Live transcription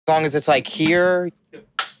long as it's like here.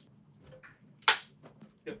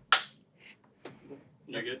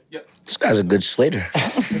 You're good? Yep. This guy's a good slater.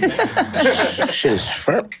 Shit is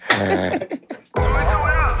firm.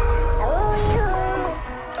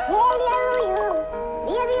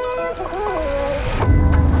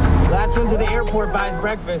 Last one to the airport buys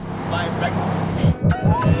breakfast. Buying breakfast.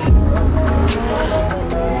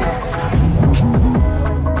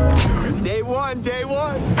 Day one, day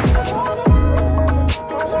one.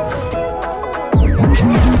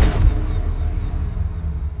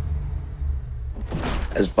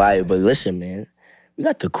 That's fire, but listen, man. We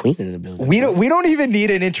got the queen in the building. We don't even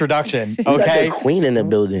need an introduction, okay? We got the queen in the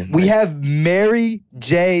building. We have Mary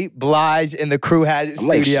J. Blige and the crew has it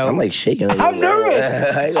studio. I'm like shaking. I'm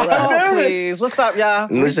nervous. I'm nervous. Please, what's up, y'all?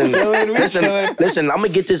 Listen, I'm gonna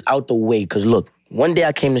get this out the way, cause look, one day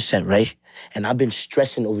I came to set, right? And I've been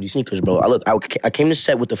stressing over these sneakers, bro. I came to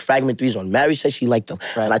set with the Fragment 3s on. Mary said she liked them.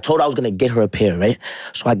 Right. And I told her I was gonna get her a pair, right?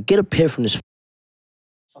 So I get a pair from this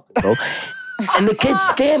bro. And the kid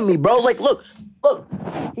scammed me, bro. Like, look,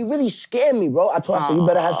 he really scared me, bro. I told him, I said, you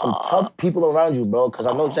better have some tough people around you, bro, because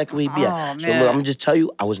I know exactly where he be at. So, look, I'm gonna just tell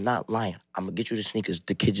you, I was not lying. I'm gonna get you the sneakers.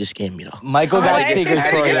 The kid just scared me, though. Michael got the sneakers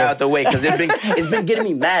for you. Get out the way, because it's been getting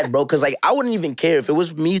me mad, bro, because, like, I wouldn't even care. If it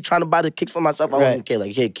was me trying to buy the kicks for myself, I wouldn't care.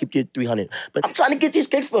 Like, hey, keep your 300. But I'm trying to get these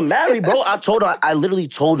kicks for Mary, bro. I literally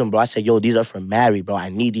told him, bro. I said, yo, these are for Mary, bro. I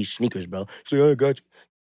need these sneakers, bro. So, yeah, I got you.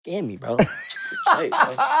 Scam me, bro.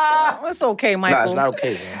 It's okay, Michael. Nah, it's not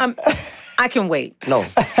okay, man. I can wait. No.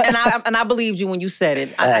 And I believed you when you said it.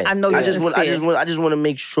 I know you I just want to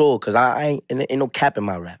make sure, because I ain't no cap in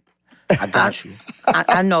my rap. I got you.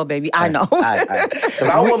 I know, baby. I know. Because I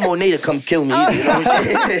don't want Monet to come kill me either, you know what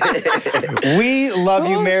I'm saying? We love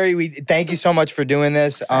you, Mary. We thank you so much for doing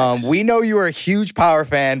this. We know you were a huge Power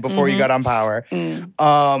fan before you got on Power.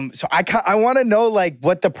 So I want to know, like,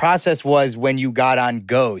 what the process was when you got on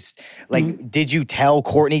Ghost. Like, did you tell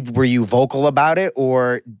Courtney, were you vocal about it,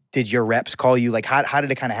 or did your reps call you? Like, how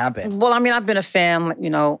did it kind of happen? Well, I mean, I've been a fan, you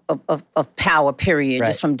know, of Power, period,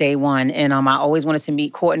 just from day one. And I always wanted to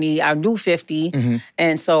meet Courtney. I knew 50.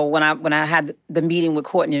 And so when I had the meeting with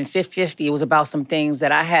Courtney in 50, it was about some things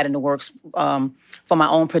that I had in the works for my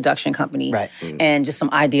own production company. And just some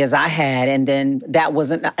ideas I had. And then that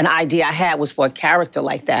wasn't an idea I had was for a character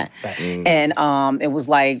like that. And it was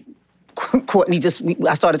like, Courtney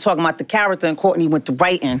I started talking about the character, and Courtney went to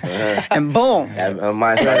writing, and boom.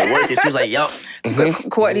 Mine started working. She was like, yo.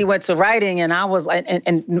 Courtney went to writing, and I was like,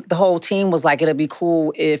 and the whole team was like, it'd be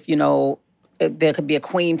cool if, you know, if there could be a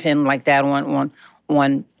queen pin like that on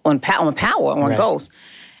Power, on Ghost.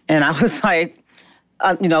 And I was like,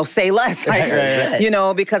 you know, say less, like, you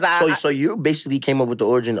know, because So you basically came up with the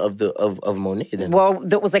origin of Monet then? Well,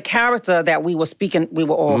 there was a character that we were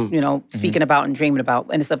all, you know, speaking about and dreaming about,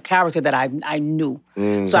 and it's a character that I knew.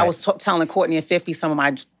 So I was telling Courtney and 50 some of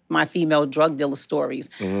my female drug dealer stories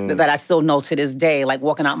that I still know to this day, like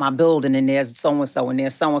walking out my building and there's so-and-so and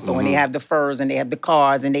there's so-and-so and they have the furs and they have the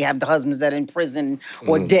cars and they have the husbands that are in prison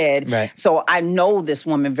or dead. So I know this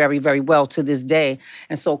woman very, very well to this day.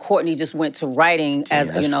 And so Courtney just went to writing as,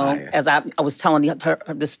 you know, as I was telling her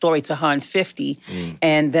the story to her in 50.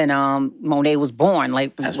 And then Monet was born,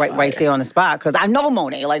 like right there on the spot. Because I know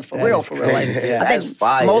Monet, like for real. Like, I think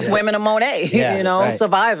most women are Monet, you know,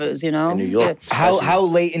 survivors, you know. In New York. How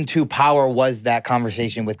late into Power was that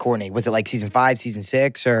conversation with Courtney? Was it like season 5, season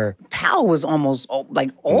 6, or? Power was almost like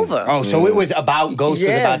over. Oh, so it was about Ghost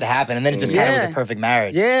was about to happen, and then it just kind of was a perfect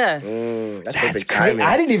marriage. That's perfect timing.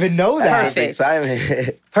 I didn't even know that. Perfect timing.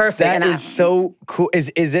 Perfect. That is so cool. Is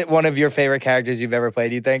it one of your favorite characters you've ever played,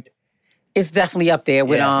 do you think? It's definitely up there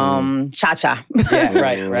with Cha-Cha.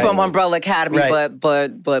 Right. From Umbrella Academy.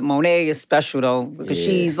 But Monet is special though, because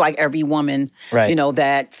she's like every woman, you know,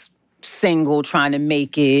 that's single, trying to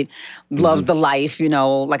make it, loves the life, you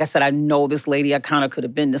know. Like I said, I know this lady. I kind of could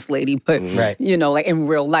have been this lady, but you know, like in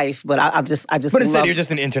real life. But I just. But instead, you're just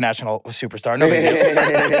an international superstar. No big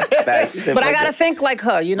deal. But I gotta think like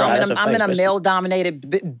her. You know, I'm in a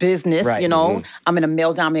male-dominated business. You know, I'm in a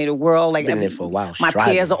male-dominated world. Like been in it for a while. My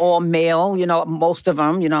peers are all male. You know, most of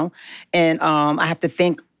them. You know, and I have to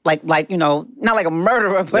think. Like you know, not like a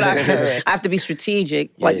murderer, but I have to be strategic,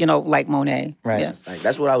 like, you know, like Monet. Yeah. Like,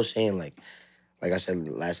 that's what I was saying, like I said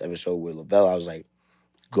last episode with Lavelle, I was like,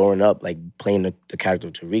 growing up, like playing the character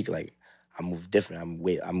of Tariq, like I move different.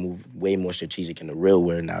 I move way more strategic in the real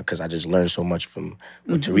world now, because I just learned so much from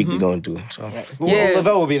what Tariq be going through. So well,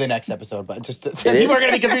 Lavelle will be the next episode, but just people are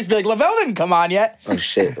gonna be confused, be like, Lavelle didn't come on yet. Oh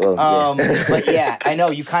shit. Well, but yeah, I know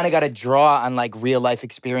you kind of got to draw on like real life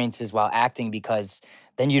experiences while acting, because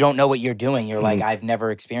then you don't know what you're doing. You're like, I've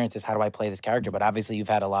never experienced this. How do I play this character? But obviously you've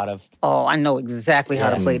had a lot of... Oh, I know exactly how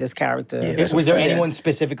to play this character. Yeah, Was there anyone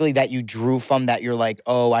specifically that you drew from that you're like,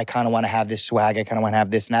 oh, I kind of want to have this swag, I kind of want to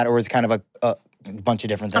have this and that, or was it kind of a bunch of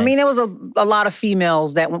different things? I mean, there was a lot of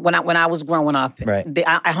females that when I was growing up, Right.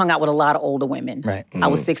 I hung out with a lot of older women. Right. I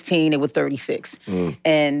was 16, they were 36.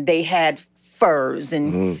 And they had furs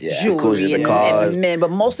and jewelry and men,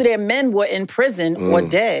 but most of their men were in prison or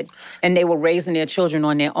dead, and they were raising their children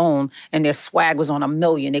on their own, and their swag was on a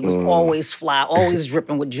million. They was always fly, always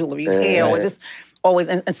dripping with jewelry, hair, or just always,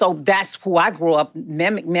 and so that's who I grew up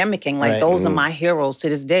mimicking. Like those are my heroes to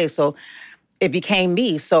this day. So it became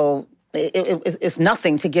me. So it's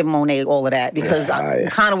nothing to give Monet all of that because I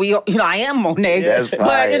am Monet,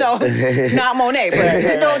 but not Monet,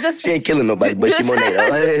 but just she ain't killing nobody, but she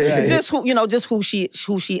Monet. just who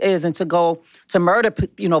she is, and to go to murder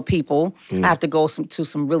people, I have to go to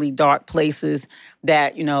some really dark places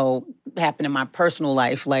that happened in my personal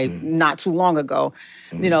life, like not too long ago.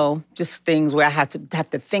 Just things where I have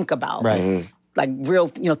to think about. Right. Like real,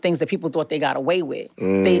 things that people thought they got away with.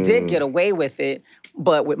 They did get away with it,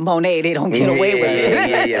 but with Monet, they don't get away with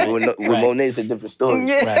it. Yeah. With Monet, it's a different story.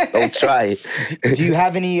 Right. Don't try it. Do you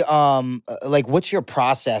have any, what's your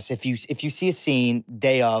process? If you see a scene,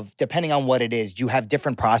 day of, depending on what it is, do you have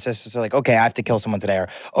different processes? So like, okay, I have to kill someone today, or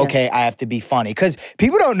okay, I have to be funny. Because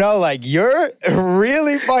people don't know, like, you're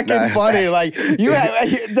really fucking funny. Like, you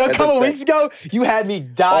had, a couple weeks ago, you had me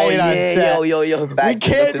dying on set. Yo.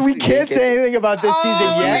 We can't say anything about this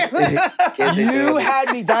season yet. You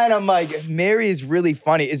had me dying. I'm like, Mary is really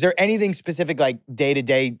funny. Is there anything specific, like day to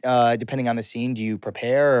day, depending on the scene? Do you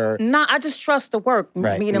prepare? Or? No, I just trust the work.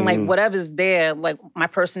 Right. Meaning, like whatever's there, like my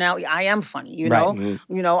personality, I am funny. You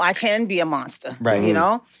know, I can be a monster. Right.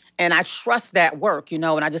 And I trust that work. And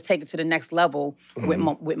I just take it to the next level with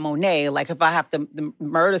Monet. Like if I have to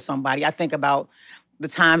murder somebody, I think about the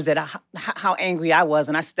times that how angry I was,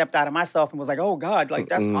 and I stepped out of myself and was like, "Oh God, like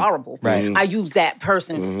that's horrible." Right. I use that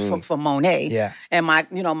person for Monet. Yeah. And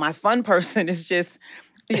my fun person is just,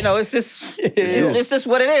 it's just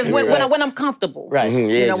what it is. When I'm comfortable. Right.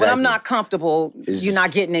 When I'm not comfortable, you're not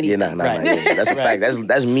getting anything. You're not. That's a fact.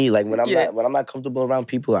 That's me. Like when I'm not comfortable around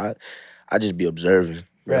people, I just be observing.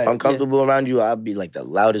 Right. If I'm comfortable around you, I'll be like the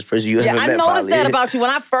loudest person you ever met. I noticed that about you.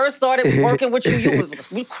 When I first started working with you,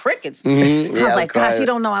 we crickets. I was like, gosh, you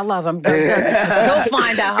don't know I love him. He'll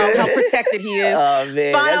find out how protected he is. Oh,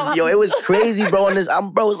 man. It was crazy, bro. It's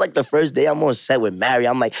like the first day I'm on set with Mary.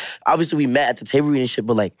 I'm like, obviously we met at the table and shit,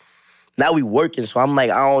 but like, now we working. So I'm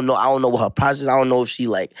like, I don't know what her process. I don't know if she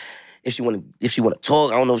like, if she wanna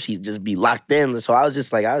talk. I don't know if she just be locked in. So I was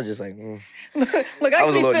just like, Look, I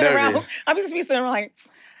used to be sitting around like,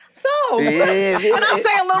 so, and I'll say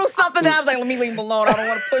a little something, and I was like, let me leave him alone. I don't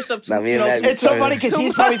want to push up too, It's so funny because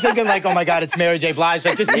he's probably thinking like, oh my God, it's Mary J. Blige.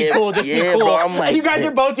 Like, just be cool, be cool. Bro, I'm like, and you guys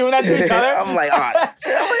are both doing that to each other? I'm like, all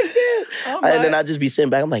right. And then I just be sitting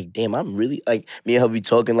back. I'm like, damn, I'm really, like, me and her be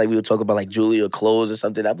talking, like, we would talk about, like, jewelry or clothes or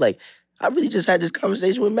something. I'm like, I really just had this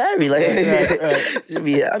conversation with Mary. Like, I'd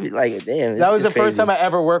be like, damn. That was the first time I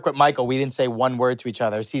ever worked with Michael. We didn't say one word to each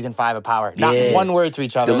other. Season 5 of Power. Not one word to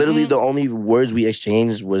each other. Literally, the only words we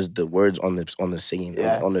exchanged was the words on the singing,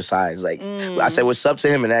 on the sides. Like, I said what's up to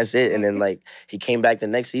him, and that's it. And then, like, he came back the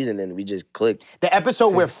next season, and we just clicked. The episode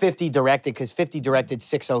where 50 directed, because 50 directed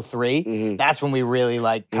 603, that's when we really,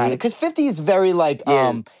 like, kind of... Because 50 is very, like,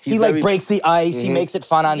 he, like, breaks the ice. He makes it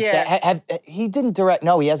fun on set. He didn't direct...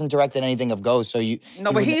 No, he hasn't directed anything of Ghost, so you...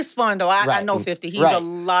 No, but he's fun, though. I know 50. He's a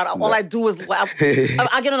lot of... All I do is laugh.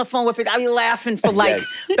 I get on the phone with 50. I be laughing for, like,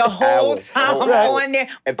 the whole time I'm on there.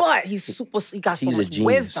 But he got so much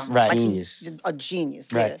wisdom. Right. Like, he's a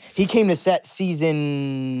genius. Right. Yeah. He came to set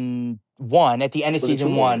season 1, at the end of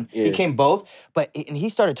season 1. Yeah. He came both, and he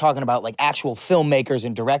started talking about like actual filmmakers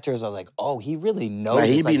and directors. I was like, oh, he really knows.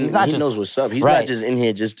 He knows what's up. He's not just in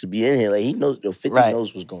here just to be in here. Like he knows. 50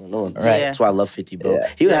 knows what's going on. Right. That's why I love 50, bro.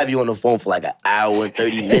 He would have you on the phone for like an hour and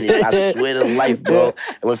 30 minutes. I swear to life, bro.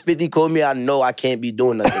 And when 50 called me, I know I can't be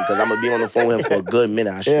doing nothing because I'm gonna be on the phone with him for a good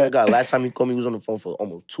minute. I swear to God, last time he called me, he was on the phone for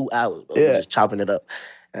almost 2 hours, bro. Just chopping it up.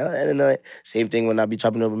 And then same thing when I be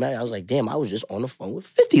chopping up with Maddie. I was like, damn, I was just on the phone with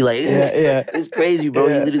 50. Like, it's crazy, bro.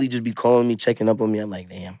 He literally just be calling me, checking up on me. I'm like,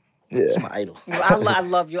 damn, it's my idol. I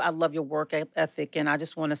love you. I love your work ethic, and I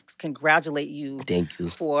just want to congratulate you. Thank you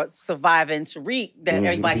for surviving Tariq that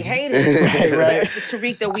everybody hated. Right.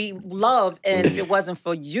 Tariq that we love, and if it wasn't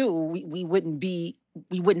for you, we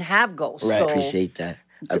wouldn't have Ghost. Right. So, appreciate that.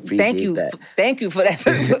 I appreciate that. Thank you for that,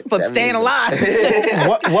 for staying alive.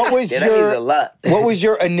 What was that means a lot. What was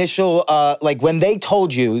your initial like when they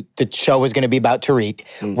told you the show was going to be about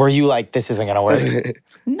Tariq? Were you like, this isn't going to work?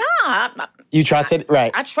 Nah. You trusted,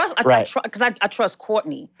 right? I trust, because I trust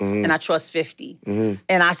Courtney and I trust 50,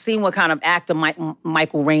 and I seen what kind of actor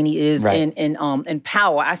Michael Rainey is in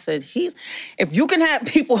Power. I said, if you can have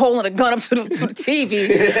people holding a gun up to the TV,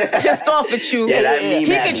 pissed off at you, he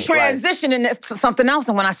can transition into something else.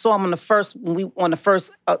 And when I saw him on the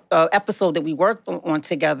first episode that we worked on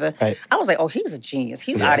together, I was like, oh, he's a genius.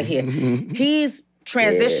 He's out of here. He's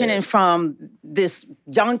transitioning from this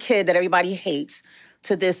young kid that everybody hates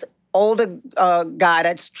to this older guy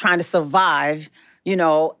that's trying to survive, you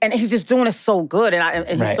know, and he's just doing it so good, and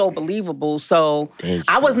he's so believable. So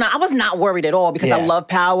I was not worried at all, because I love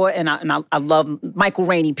Power and I love Michael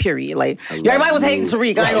Rainey. Period. Like everybody was hating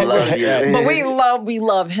Tariq, I ain't gonna lie, but we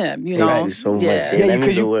love him. You know, so much. Yeah,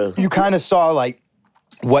 because you kind of saw like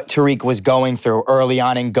what Tariq was going through early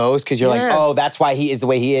on in Ghost, because you're like, oh, that's why he is the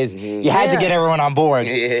way he is. You had to get everyone on board.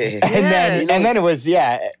 And then it was,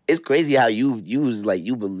 It's crazy how you was like,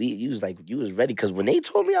 you was ready. Because when they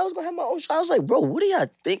told me I was going to have my own show, I was like, bro, what are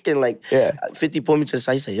y'all thinking? Like, 50 pulled me to the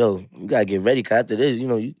side. He said, yo, you got to get ready, because after this, you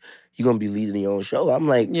know, you're going to be leading your own show. I'm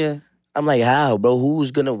like, how, bro?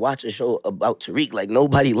 Who's going to watch a show about Tariq? Like,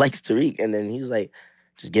 nobody likes Tariq. And then he was like,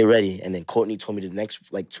 just get ready. And then Courtney told me the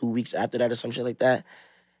next, like, 2 weeks after that or some shit like that.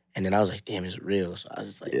 And then I was like, damn, it's real. So I was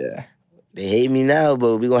just like, they hate me now,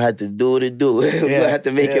 but we're going to have to do what it do. We're going to have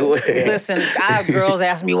to make it work. Listen, I have girls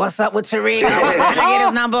ask me, what's up with Tariq? I get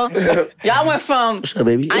his number. Y'all went from, what's up,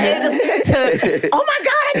 baby? I need this to, oh my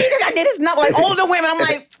God, I need his number. Like older women, I'm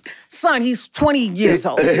like, son, he's 20 years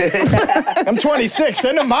old. I'm 26.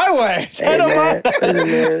 Send him my way. Send him my way.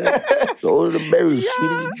 The older the berry, the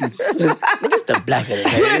sweeter the juice. Nigga's the blacker the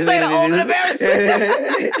berry. You didn't say the older the berry, sweeter.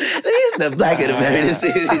 Nigga's the blacker the berry, the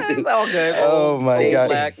sweeter the juice. It's all good. Oh my God.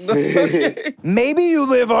 Black. Maybe you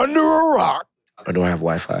live under a rock. I don't have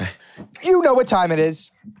Wi-Fi. You know what time it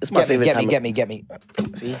is. It's my favorite time. Get me.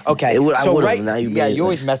 See? Okay. Now you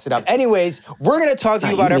always mess it up. Anyways, we're going to talk to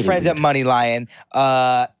you about our friends at MoneyLion.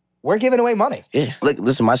 We're giving away money. Yeah. Look,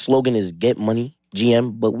 listen, my slogan is get money,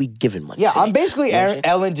 GM, but we giving money. Yeah, today. I'm basically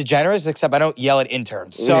Ellen DeGeneres, except I don't yell at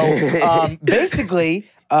interns. So basically,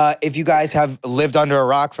 if you guys have lived under a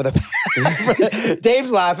rock for the...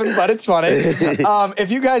 Dave's laughing, but it's funny.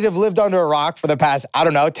 If you guys have lived under a rock for the past,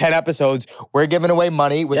 10 episodes, we're giving away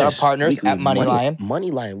money with our partners at MoneyLion.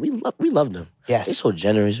 MoneyLion, we love them. Yes. They're so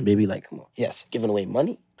generous, baby. Like, come on. Yes. Giving away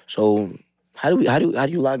money. So... How do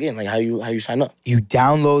you log in? Like how you sign up? You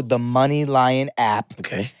download the MoneyLion app.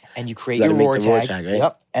 Okay. And you create your roar tag. Right?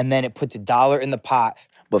 Yep. And then it puts $1 in the pot.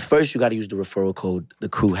 But first you gotta use the referral code, the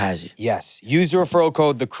crew has it. Yes. Use the referral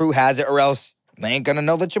code, the crew has it, or else they ain't gonna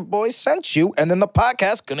know that your boy sent you, and then the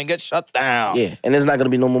podcast's gonna get shut down. Yeah, and there's not gonna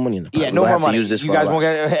be no more money in the podcast. Yeah, no more money. You guys won't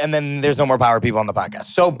get, and then there's no more power people on the podcast.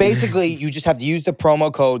 So basically, you just have to use the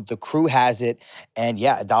promo code, the crew has it, and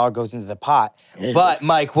 $1 goes into the pot. Yeah. But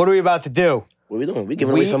Mike, what are we about to do? What are we doing? We're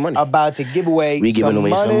giving away some money. About to give away some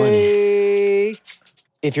money.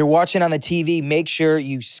 If you're watching on the TV, make sure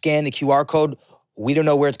you scan the QR code. We don't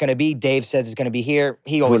know where it's going to be. Dave says it's going to be here.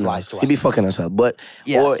 He always lies to us. He'd be fucking us up. But,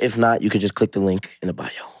 or if not, you could just click the link in the bio.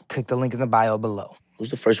 Click the link in the bio below. Who's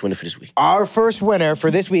the first winner for this week? Our first winner for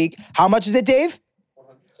this week. How much is it, Dave?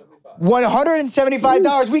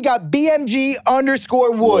 $175. We got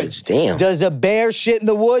BMG_Woods. Damn. Does a bear shit in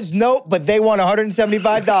the woods? Nope, but they won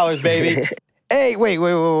 $175, baby. Hey, wait.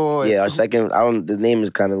 Yeah, our second, the name is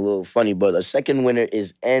kind of a little funny, but our second winner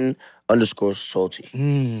is N_Salty.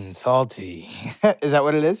 Salty. Is that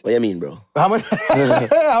what it is? What do you mean, bro? How much?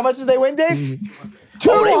 How much did they win, Dave? $200.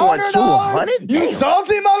 Oh, they won $200? You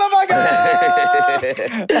salty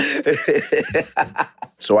motherfucker!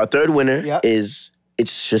 So our third winner is...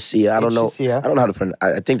 It's Shasia. I don't know how to pronounce.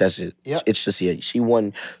 I think that's it. Yep. It's Shasia. She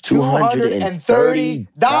won $230.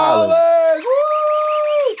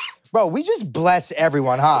 Woo! Bro, we just bless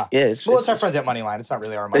everyone, huh? Yeah. It's our friends at MoneyLion. It's not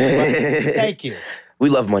really our money. Thank you. We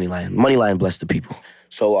love MoneyLion. MoneyLion bless the people.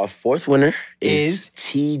 So our fourth winner is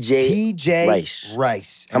TJ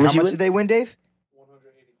Rice. How much did they win, Dave?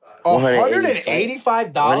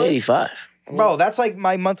 $185. $185. Bro, that's like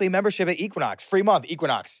my monthly membership at Equinox. Free month,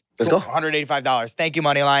 Equinox. Let's go. $185. Thank you,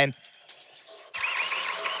 MoneyLion.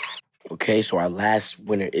 Okay, so our last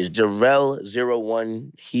winner is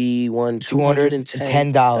Jarrell01. He won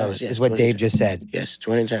 $210. Is what Dave just said. Yes,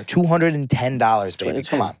 $210. $210, baby.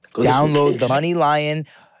 Come on. Download the MoneyLion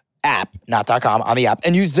app, not .com, on the app,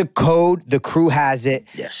 and use the code, the crew has it,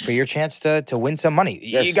 for your chance to win some money.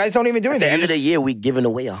 Yes. You guys don't even do anything. At the end of the year, we're giving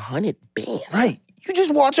away 100 bands. Right. you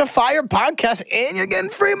just watch a fire podcast and you're getting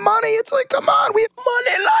free money. It's like, come on, we have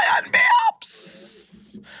MoneyLion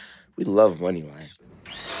me-ups. We love MoneyLion.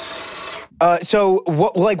 So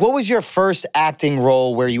what was your first acting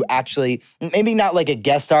role where you actually, maybe not like a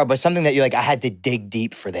guest star, but something that you're like, I had to dig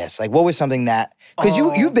deep for this? Like, what was something that, because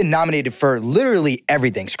you've been nominated for literally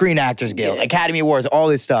everything, Screen Actors Guild, Academy Awards, all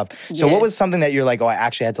this stuff. So what was something that you're like, I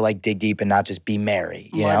actually had to like dig deep and not just be Mary,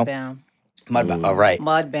 you know? Mudbound, all right.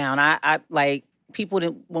 Mudbound. I like, people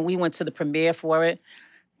didn't, when we went to the premiere for it,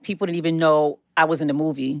 people didn't even know I was in the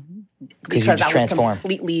movie. Because I was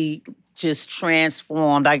completely just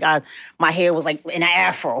transformed. My hair was like in an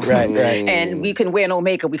afro. Right. And we couldn't wear no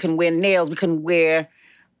makeup. We couldn't wear nails. We couldn't wear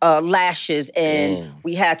lashes. And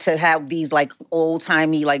we had to have these like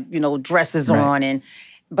old-timey like, dresses on.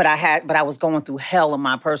 But I was going through hell in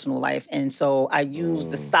my personal life. And so I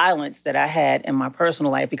used the silence that I had in my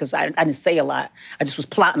personal life because I didn't say a lot. I just was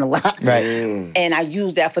plotting a lot. Right. And I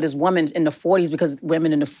used that for this woman in the 40s because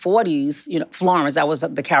women in the 40s, Florence, that was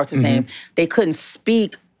the character's name, they couldn't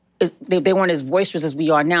speak. They weren't as boisterous as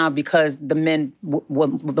we are now because the men were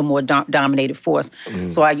the more dominated force.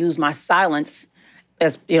 So I used my silence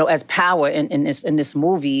as power in this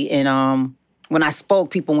movie. And when I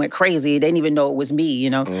spoke, people went crazy. They didn't even know it was me,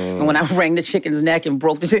 And when I wrang the chicken's neck and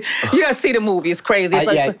broke the chicken, you gotta see the movie. It's crazy.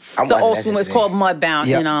 It's an old school. It's called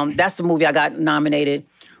Mudbound, and that's the movie I got nominated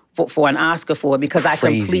for an Oscar for because I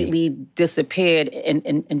completely disappeared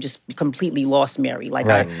and just completely lost Mary.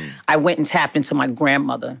 Like I went and tapped into my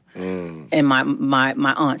grandmother and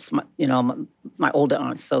my aunts, my older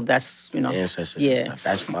aunts. So that's ancestors and stuff.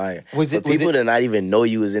 That's fire. Was it people that not even know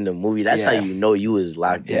you was in the movie? That's how you know you was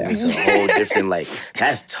locked into a whole different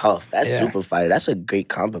That's tough. That's super fire. That's a great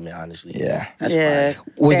compliment, honestly. Yeah, that's fire.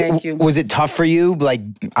 Was it tough for you? Like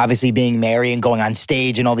obviously being Mary and going on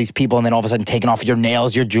stage and all these people, and then all of a sudden taking off your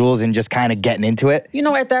nails, your jewels, and just kind of getting into it?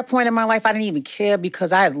 At that point in my life, I didn't even care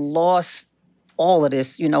because I had lost all of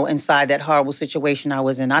this, inside that horrible situation I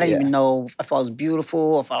was in. I didn't even know if I was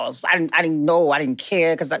beautiful, I didn't know, I didn't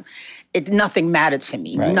care because nothing mattered to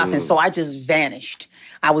me, nothing. So I just vanished.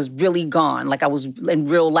 I was really gone, like I was in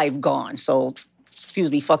real life gone. So, excuse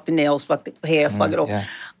me, fuck the nails, fuck the hair, fuck it all. Yeah.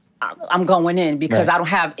 I'm going in because I don't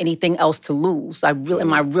have anything else to lose. In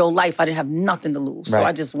my real life, I didn't have nothing to lose. So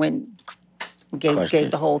I just went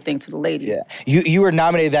gave the whole thing to the lady. Yeah, you were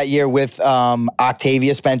nominated that year with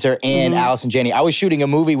Octavia Spencer and Allison Janney. I was shooting a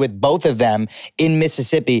movie with both of them in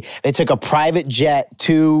Mississippi. They took a private jet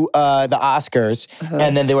to the Oscars,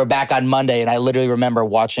 and then they were back on Monday. And I literally remember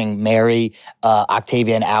watching Mary,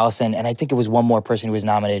 Octavia, and Allison, and I think it was one more person who was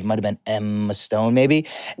nominated. It might have been Emma Stone, maybe.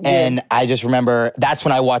 Yeah. And I just remember that's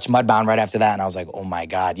when I watched Mudbound right after that, and I was like, oh my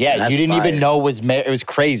God, you didn't even know it was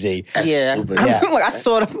crazy. That's super.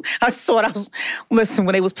 I saw it. Listen,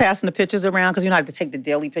 when they was passing the pictures around, because I had to take the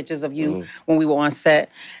daily pictures of you when we were on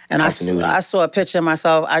set, and I saw a picture of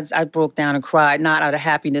myself, I broke down and cried, not out of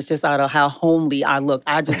happiness, just out of how homely I looked.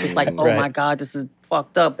 I just was like, oh my God, this is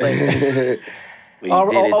fucked up. But well.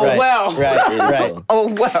 Right.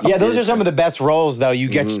 Oh, well. Yeah, those are some of the best roles, though. You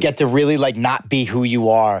get to really, not be who you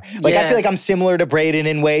are. I feel like I'm similar to Braden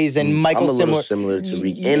in ways, and Michael's I'm a little similar to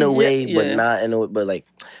Reek in a way, but not in a way, but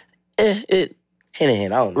hand in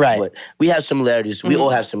hand, I don't know. Right. But we have similarities. We all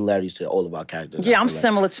have similarities to all of our characters. Yeah, I'm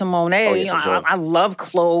similar to Monet. Oh, yeah, sure. I love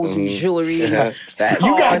clothes and jewelry. You got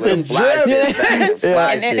some fly shit.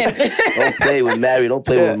 Don't play with Mary. Don't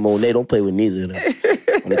play with Monet. Don't play with neither of them.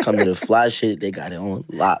 When it comes to the fly shit, they got it on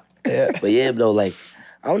lock. Yeah. But I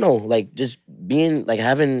don't know, just being,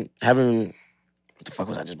 having, what the fuck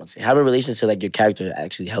was I just about to say? Having relations to, your character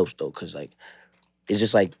actually helps, though, because, it's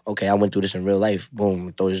just okay, I went through this in real life.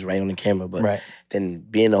 Boom, throw this right on the camera. But then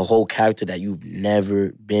being a whole character that you've never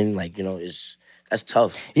been, that's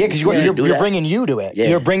tough. Yeah, because you're bringing you to it. Yeah.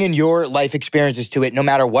 You're bringing your life experiences to it, no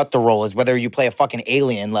matter what the role is. Whether you play a fucking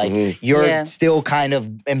alien, you're still kind of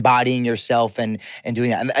embodying yourself and doing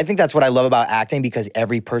that. And I think that's what I love about acting, because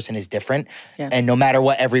every person is different. Yeah. And no matter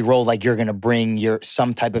what, every role, you're gonna bring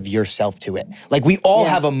some type of yourself to it. We all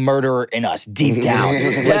have a murderer in us deep down.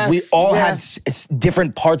 We all have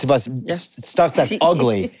different parts of us, stuff that's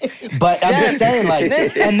ugly. But I'm just saying,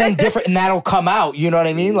 and then different, and that'll come out. You know what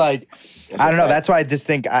I mean? I don't know. That's why I just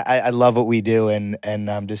think I love what we do, and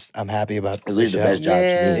I'm happy about this. It's the best job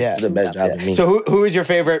to me. Yeah, it's the best job to me. So who is your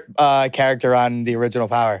favorite character on the original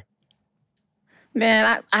Power?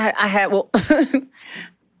 Man, I had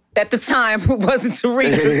at the time, it wasn't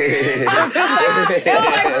Tariq. I was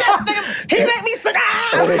just this nigga, he make me sick.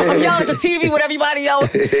 I'm yelling at the TV with everybody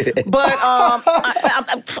else. But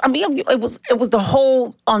I mean, it was the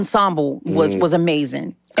whole ensemble was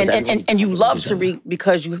amazing. And you loved Tariq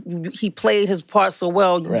because he played his part so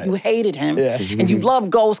well. You hated him, and you loved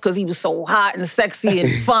Ghost because he was so hot and sexy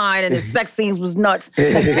and fine, and his sex scenes was nuts.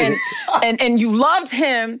 And you loved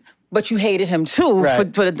him, but you hated him too for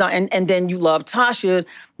the and then you loved Tasha,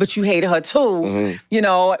 but you hated her too. You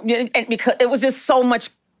know, and because it was just so much.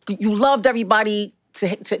 You loved everybody to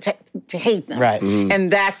hate them,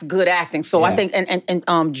 and that's good acting. So I think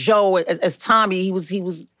and Joe as Tommy, he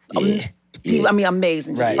was. I mean,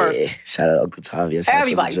 amazing, just perfect. Yeah. Shout out Uncle Tommy.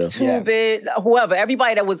 Everybody, Two-Bit, whoever,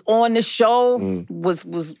 everybody that was on the show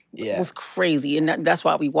was crazy, and that's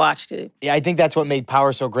why we watched it. Yeah, I think that's what made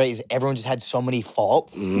Power so great is everyone just had so many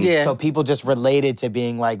faults. Yeah. So people just related to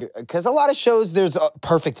being like, because a lot of shows, there's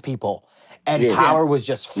perfect people. And Power was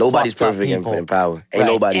just nobody's perfect in Power. Ain't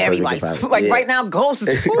nobody perfect in Power. Like right now, Ghost is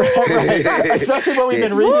especially what we've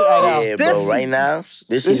been reading right now. Yeah, bro. Right now,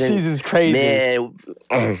 this season's crazy. Man,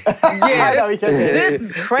 this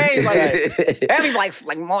is crazy. Like everybody,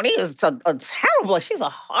 like Monet is a terrible. Like she's a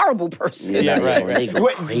horrible person. Yeah, right.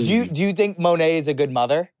 Do you think Monet is a good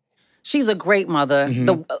mother? She's a great mother.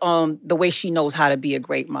 The way she knows how to be a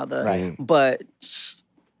great mother. But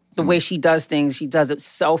the way she does things, she does it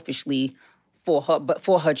selfishly for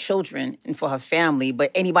her children and for her family.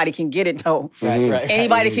 But anybody can get it though.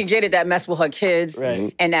 Anybody can get it that mess with her kids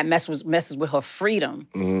and that messes with her freedom.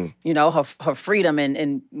 You know, her freedom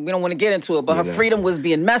and we don't want to get into it, but her freedom was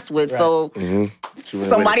being messed with. So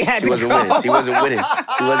somebody had to go. She wasn't with it.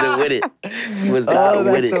 She wasn't with it. She was not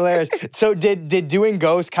with it. That's hilarious. So did doing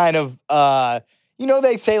Ghost kind of you know,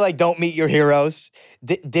 they say, like, don't meet your heroes.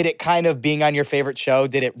 Did it kind of, being on your favorite show,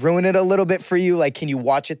 did it ruin it a little bit for you? Like, can you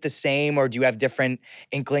watch it the same, or do you have different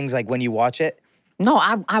inklings, like, when you watch it? No,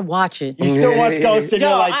 I watch it. You still watch Ghost and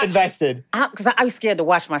you're, like, invested? Because I was scared to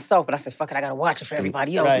watch myself, but I said, fuck it, I got to watch it for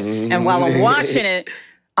everybody else. And while I'm watching it,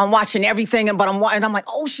 I'm watching everything, and I'm like,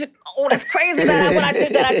 oh shit, oh that's crazy that I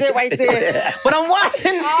did right there. But I'm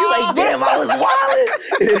watching. You like, damn, I was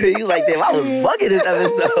wilding. You like, damn, I was bugging this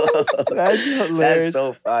episode. That's hilarious. That's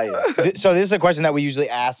so fire. So this is a question that we usually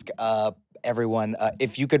ask everyone.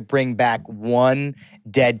 If you could bring back one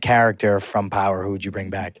dead character from Power, who would you bring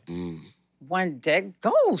back? One dead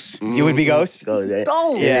Ghost. You would be Ghost? Ghost.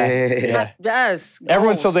 Yeah. Yes.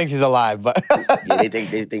 Everyone Ghost. still thinks he's alive, but they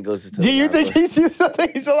think Ghost is still do you alive, think he's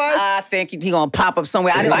still alive? I think he's gonna pop up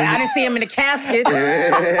somewhere. I didn't see him in the casket.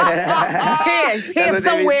 He's here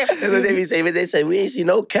somewhere. That's what they be saying. But they say we ain't see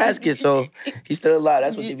no casket, so he's still alive.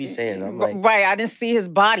 That's what they be saying. I'm like, right. I didn't see his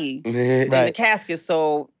body in the casket,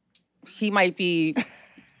 so he might be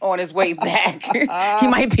on his way back. He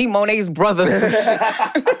might be Monet's brother.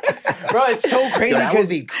 Bro, it's so crazy. That would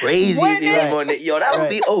be crazy. Yo, that would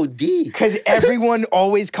be OD. Because everyone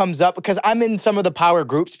always comes up, because I'm in some of the Power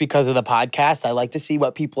groups because of the podcast. I like to see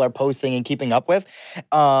what people are posting and keeping up with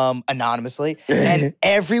anonymously. And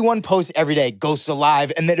everyone posts every day, Ghost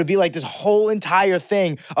alive. And then it'll be like this whole entire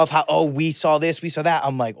thing of how, oh, we saw this, we saw that.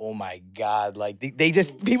 I'm like, oh my God. Like, they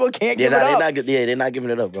just, people can't give it up. They're not giving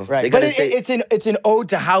it up, bro. Right. But it's an ode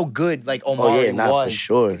to how good, like, Omari was. For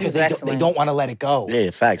sure. Because they don't want to let it go. Yeah,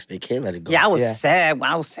 facts. They can't let it go. Yeah, I was sad.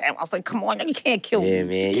 I was like, come on, you can't kill me. Yeah,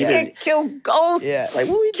 man. You can't kill Ghost. Yeah. Like,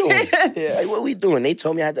 what we doing? Like, what we doing? They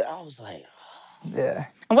told me I was like, yeah.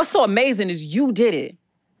 And what's so amazing is you did it.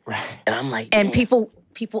 Right. And I'm like, and people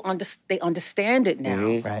they understand it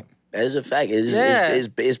now. Right. That is a fact. It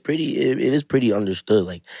is pretty understood.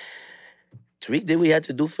 Like, Tariq did what he had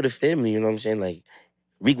to do for the family, you know what I'm saying? Like,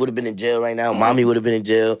 Reek would have been in jail right now. Mommy would have been in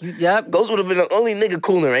jail. Yep. Ghost would have been the only nigga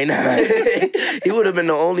cooling right now. He would have been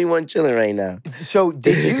the only one chilling right now. So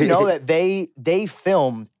did you know that they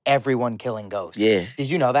filmed everyone killing Ghost? Yeah.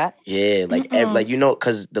 Did you know that? Yeah, like you know,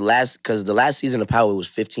 because the last season of Power was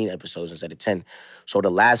 15 episodes instead of 10. So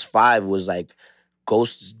the last 5 was like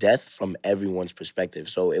Ghost's death from everyone's perspective.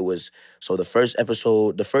 So it was the first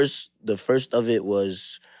episode, the first of it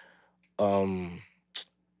was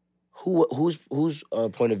whose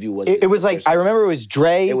point of view was it? It was like, I remember it was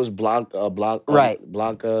Dre. It was Blanca. Right.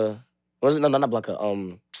 Blanca. Was it? No, not Blanca.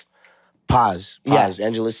 Paz,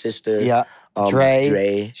 Angela's sister. Yeah.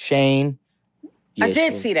 Dre. Shane. Yeah, I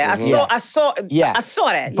did see that. I saw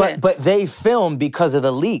that. But they filmed because of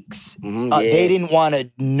the leaks. They didn't want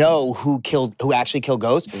to know who actually killed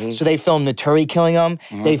Ghost. So they filmed Naturi killing him.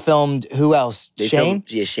 They filmed who else? Shane?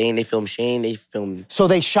 Shane. They filmed Shane. They filmed. So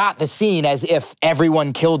they shot the scene as if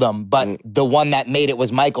everyone killed him, but the one that made it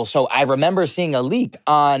was Michael. So I remember seeing a leak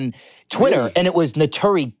on Twitter, and it was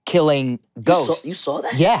Naturi killing Ghost. You saw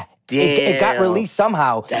that? Yeah. It got released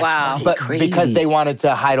somehow. That's but crazy. Because they wanted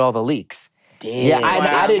to hide all the leaks. Damn. Yeah,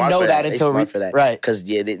 I didn't know that until for that. Right. Because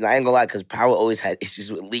I ain't gonna lie, because Power always had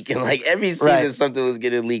issues with leaking. Like every season, something was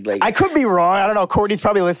getting leaked. Like I could be wrong. I don't know. Courtney's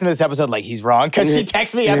probably listening to this episode like he's wrong because she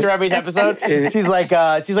texts me after every episode. She's like,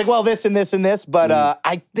 well, this and this and this. But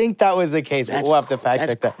I think that was the case. We'll have to fact check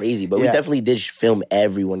that. That's crazy. But we definitely did film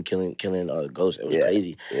everyone killing Ghost. It was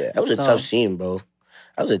crazy. Yeah. That was a tough scene, bro.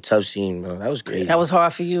 That was a tough scene, bro. That was crazy. That was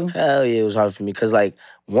hard for you? Hell yeah, it was hard for me. Because, like,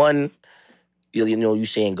 one, you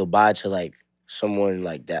saying goodbye to, like, someone,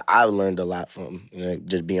 like, that I learned a lot from,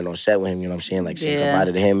 just being on set with him, you know what I'm saying? Like, saying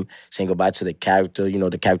goodbye to him, saying goodbye to the character,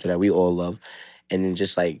 the character that we all love. And then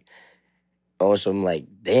just, like, also, I'm like,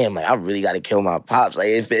 damn, like, I really got to kill my pops. Like,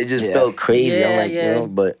 it just felt crazy. Yeah, I'm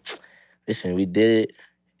like, but, listen, we did it.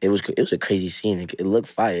 It was a crazy scene. It looked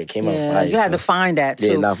fire. It came out fire. You had to find that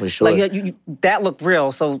too. Yeah, not for sure. Like that looked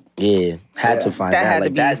real. So had to find that. Had like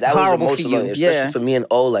to be that was horrible emotional, for you. especially for me and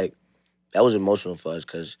O. Like that was emotional for us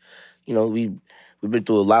because, we've been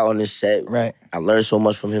through a lot on this set. Right. I learned so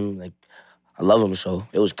much from him. Like I love him so.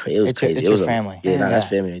 It was crazy. It's your family. That's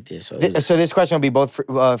family right there. So this question will be both for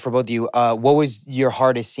both of you. What was your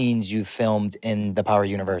hardest scenes you filmed in the Power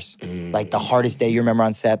universe? Like the hardest day you remember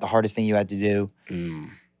on set, the hardest thing you had to do.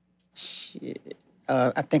 Shit.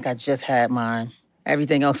 I think I just had mine.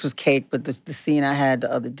 Everything else was cake, but the scene I had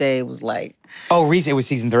the other day was like... Oh, Reese, it was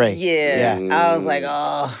season 3. Yeah. I was like,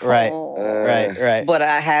 oh. Right. But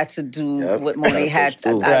I had to do what Monet had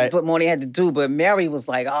what Monet had to do, but Mary was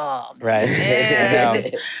like, oh, man,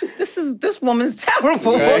 this woman's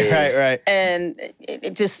terrible. Right. And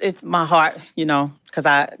my heart, because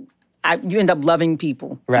you end up loving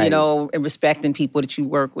people, and respecting people that you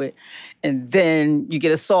work with. And then you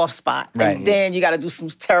get a soft spot. Right. And then you got to do some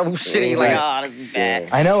terrible shit. And you're like, oh, this is bad.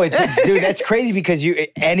 I know. Dude, that's crazy because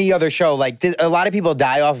any other show, like, did a lot of people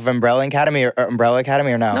die off of Umbrella Academy or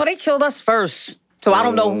no? No, they killed us first. So I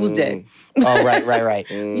don't know who's dead. Oh, right.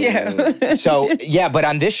 Yeah. So, but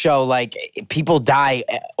on this show, like, people die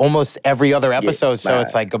almost every other episode. So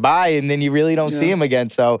it's like, goodbye. And then you really don't see them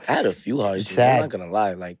again. So I had a few hard scenes. Sad. I'm not going to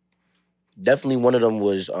lie. Like, definitely one of them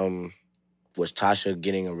was Tasha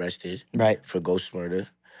getting arrested for ghost murder.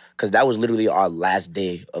 Because that was literally our last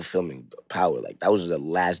day of filming Power. Like, that was the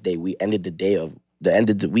last day. We ended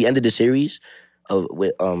the series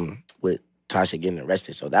with Tasha getting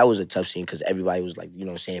arrested. So that was a tough scene because everybody was like,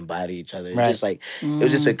 saying bye to each other. Just like it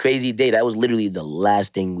was just a crazy day. That was literally the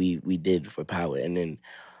last thing we did for Power. And then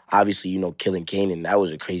obviously, killing Kanan, that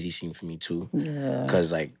was a crazy scene for me too. Yeah.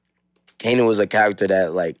 Because like Kanan was a character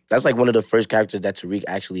that, like, that's like one of the first characters that Tariq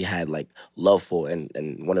actually had, like, love for, and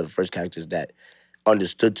one of the first characters that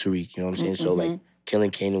understood Tariq, you know what I'm saying? So, like,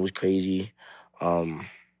 killing Kanan was crazy.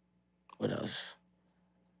 What else?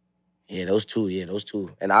 Yeah, those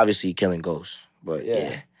two. And obviously killing Ghost. But,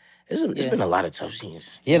 it's been a lot of tough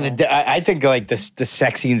scenes. Yeah, I think, like, the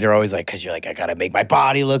sex scenes are always, like, because you're like, I got to make my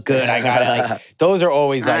body look good. I got to, like, those are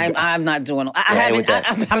always, like... I'm not doing it.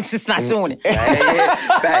 I'm just not doing it.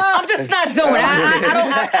 I'm just not doing it.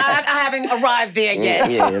 I haven't arrived there yet.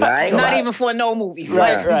 Not even for no movies.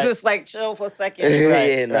 Just, like, chill for a second.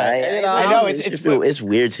 I know, it's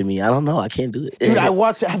weird to me. I don't know. I can't do it. Dude,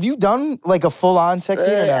 have you done, like, a full-on sex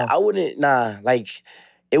scene or no? I wouldn't, Like,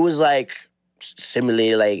 it was, like...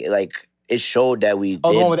 simulated, like it showed that we did.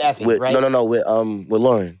 The one with Effie, right? No, with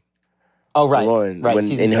Lauren. Oh, right. Lauren, right.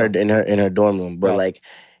 in her dorm room. But like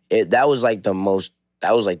that was like the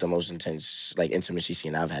most intense, like, intimacy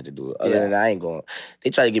scene I've had to do. Other than that, I ain't going. They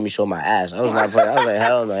tried to get me show my ass. I was like,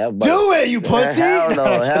 hell no. Do it, you pussy. Hell no.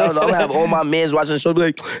 I'm gonna have all my mans watching the show be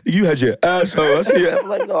like, you had your ass on. I see it. I'm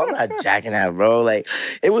like, no, I'm not jacking that, bro. Like,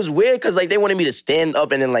 it was weird because, like, they wanted me to stand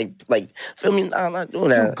up and then, like, feel me? Nah, I'm not doing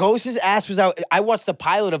that. Dude, Ghost's ass was out. I watched the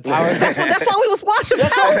pilot of Power. That's why we was watching.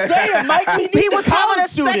 That's what I'm saying, Mike. He was having a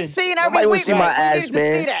sex scene every week. Nobody want to see my ass,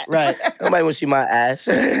 man. Right. Nobody want to see my ass.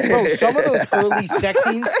 Bro, some of those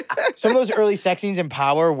early sex scenes in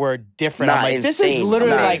Power were different. I'm like, insane. this is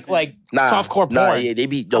literally like softcore porn. Yeah, they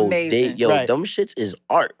be them shits is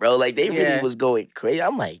art, bro. Like, they really was going crazy.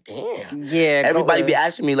 I'm like, damn. Yeah. Everybody be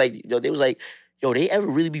asking me, like, they was like, yo, they ever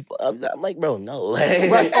really be... I'm like, bro, no.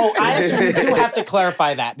 Right. Oh, I actually do have to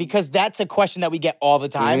clarify that because that's a question that we get all the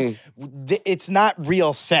time. It's not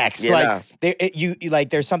real sex. Yeah, like,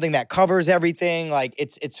 there's something that covers everything. Like,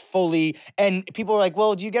 it's fully... And people are like,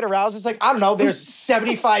 well, do you get aroused? It's like, I don't know. There's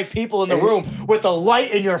 75 people in the room with a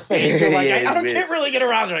light in your face. You're like, I can't really get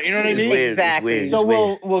aroused right. You know what I mean? Exactly. So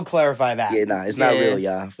we'll clarify that. Yeah, it's not real,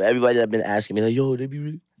 y'all. For everybody that been asking me, like, yo, they be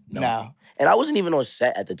really... No. And I wasn't even on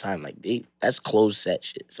set at the time. Like that's closed set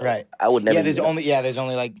shit. So Right. I would never. There's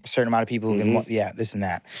only like a certain amount of people who can. Yeah, this and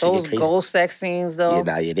that. Those gold sex scenes though.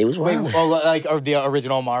 Yeah, they was wild. Or the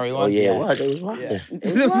original Mari ones. Oh yeah, it was wild.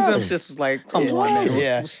 Them just was like, come on, man.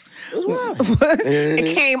 Yeah. It was wild.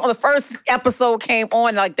 It came on the first episode came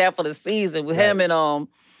on like that for the season with him and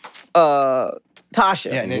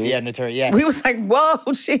Tasha. Yeah, Naturi, yeah. We was like, whoa,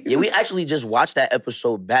 jeez. Yeah, we actually just watched that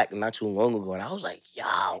episode back not too long ago, and I was like,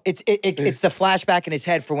 yo. It's the flashback in his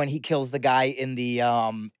head for when he kills the guy in the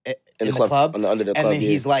club. Under the club. And then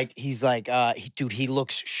he's like, dude, he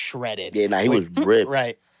looks shredded. Yeah, he was ripped.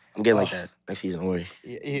 Right. I'm getting like that next season, don't worry.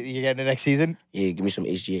 You getting the next season? Yeah, give me some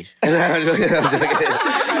HGH. I'm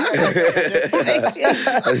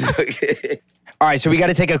joking. All right, so we got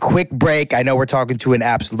to take a quick break. I know we're talking to an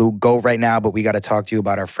absolute GOAT right now, but we got to talk to you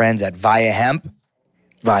about our friends at ViiaHemp.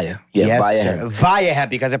 ViiaHemp. ViiaHemp,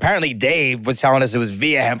 because apparently Dave was telling us it was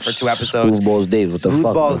ViiaHemp for 2 episodes. Smoothballs Dave, what the fuck?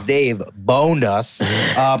 Smoothballs Dave boned us.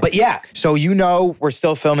 But yeah, so we're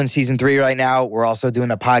still filming season 3 right now. We're also doing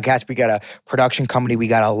the podcast. We got a production company. We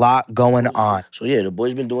got a lot going on. So yeah, the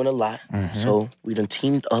boys been doing a lot. So we done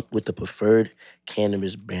teamed up with the preferred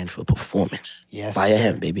cannabis brand for performance. Yes,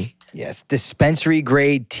 ViiaHemp, baby. Yes, dispensary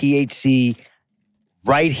grade THC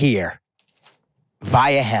right here.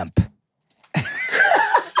 ViiaHemp.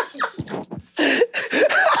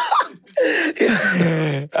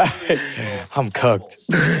 I'm cooked.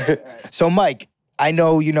 So, Mike, I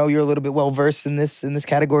know you're a little bit well versed in this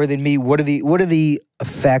category than me. What are the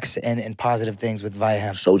effects and positive things with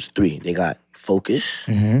ViiaHemp? So it's 3. They got focus,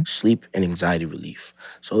 sleep, and anxiety relief.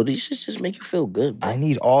 So these just make you feel good, bro. I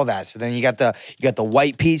need all that. So then you got the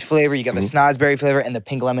white peach flavor, you got the snozberry flavor, and the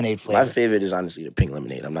pink lemonade flavor. My favorite is honestly the pink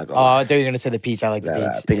lemonade. I'm not gonna. Oh, I thought you were gonna say the peach. I like the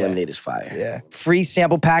peach. Pink lemonade is fire. Yeah. Free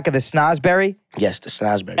sample pack of the snozberry. Yes, the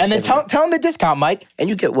snozberry. And then tell them the discount, Mike. And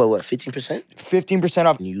you get what 15%? 15%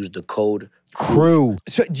 off. And you use the code Crew.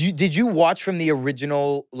 So did you watch from the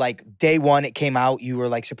original, like day one it came out, you were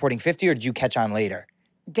like supporting 50, or did you catch on later?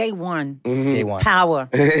 Day one. Day one. Power.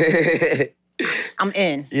 I'm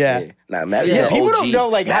in. Yeah. Nah, Mary's an OG. People don't know,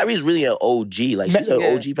 like, Mary's really an OG. Like, she's an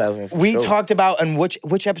OG Power fan for We sure. talked about, and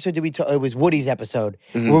which episode did we talk? It was Woody's episode,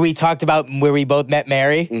 where we talked about where we both met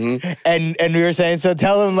Mary. And we were saying, so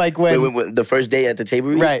tell him, like, when the first day at the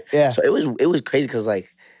table. Right, yeah. So it was crazy because,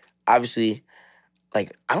 like, obviously,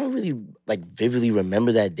 like, I don't really, like, vividly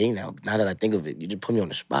remember that day now that I think of it. You just put me on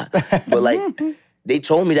the spot. But, like, they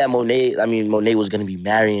told me that Monet was going to be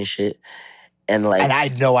married and shit. And, like... And I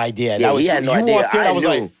had no idea. Yeah, he had no idea. Walked in, I was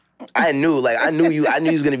like... I knew you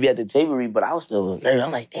was going to be at the table, but I was still nervous.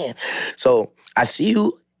 I'm like, damn. So, I see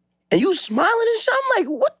you, and you smiling and shit. I'm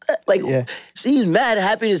like, what the... Like, she's mad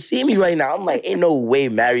happy to see me right now. I'm like, ain't no way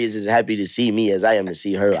Mary is as happy to see me as I am to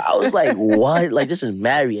see her. I was like, what? Like, this is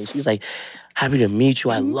Mary. And she's like... Happy to meet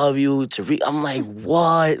you. I love you. I'm like,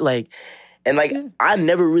 what? Like, and like, I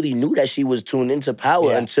never really knew that she was tuned into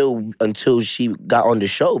Power until she got on the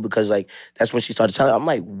show, because like that's when she started telling. I'm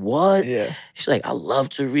like, what? Yeah. She's like, I love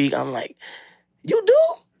Tariq. I'm like, you do?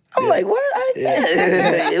 I'm like, what?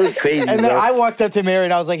 It was crazy. And then I walked up to Mary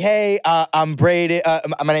and I was like, hey, I'm Braden.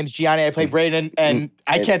 My name's Gianni. I play Braden. And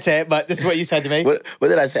I can't say it, but this is what you said to me. What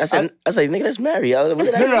did I say? I said, nigga, that's Mary. No,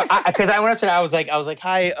 because I went up to her. I was like,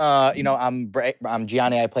 hi, I'm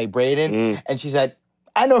Gianni. I play Braden. And she said,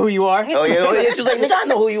 I know who you are. Oh yeah. She was like, nigga, I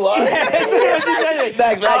know who you are. That's what she said.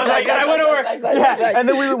 Facts, I was like, and I went over. Facts. And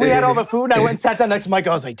then we had all the food, and I went and sat down next to Mike. I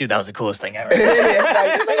was like, dude, that was the coolest thing ever. He's like,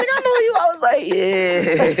 nigga, I know who you are. I was like,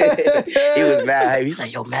 yeah. He was mad hype. He's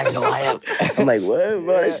like, yo, man, you know who I am. I'm like, what,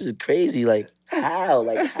 bro? This is crazy. Like, how?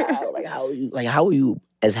 Like, how? Like, how are you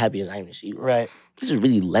as happy as I am to see you? Right. This is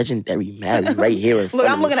really legendary Mary right here in front Look,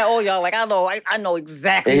 of I'm me. looking at all y'all like I know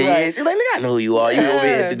exactly. Yeah, she's like, nigga, I know who you are. You over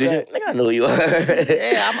here introducing. Nigga, I know who you are.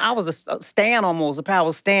 Yeah, I was a stan almost, a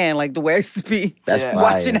Power stan, like the way I used to be. That's fire.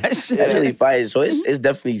 Watching that shit. That's really fire. So it's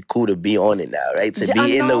definitely cool to be on it now, right? To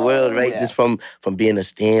be in the world, right? Just from being a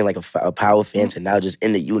stan, like a Power fan, to now just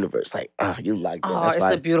in the universe. Like, you like that. That's it's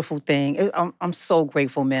fire. a beautiful thing. I'm so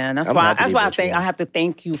grateful, man. That's I'm why happy I with you, think man. I have to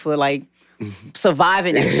thank you for like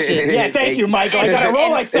surviving that shit. Yeah, thank you, Michael. I got a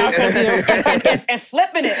Rolex out there. and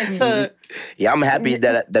flipping it into. Yeah, I'm happy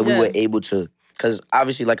that we were able to, because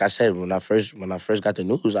obviously, like I said, when I first got the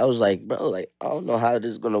news, I was like, bro, like, I don't know how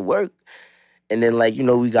this is gonna work. And then, like,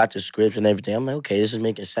 we got the scripts and everything. I'm like, okay, this is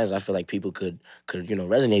making sense. I feel like people could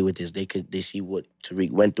resonate with this. They see what Tariq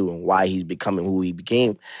went through and why he's becoming who he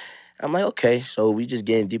became. I'm like, okay, so we just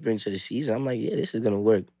getting deeper into the season. I'm like, yeah, this is gonna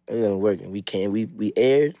work. It's gonna work. And we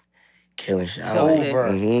aired. killing shit.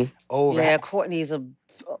 Over. Yeah, Courtney's a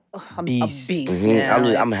beast.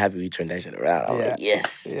 I'm happy we turned that shit around. I'm like,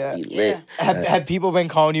 yes, you lit. Have people been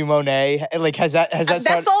calling you Monet? Like, has that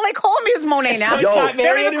That's all they call me is Monet now. Yo, they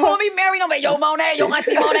don't even call me Mary. No, yo, Monet, yo,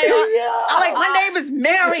 Auntie Monet. I'm like, my name is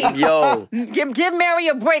Mary. Yo. Give Mary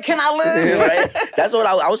a break. Can I live? Right? That's what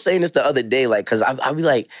I was saying this the other day, like, because I'll be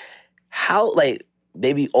like, how, like,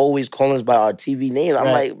 they be always calling us by our TV names. I'm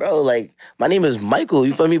like, bro, like, my name is Michael,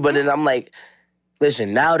 you feel me? But then I'm like,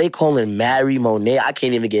 listen, now they calling Mary Monet. I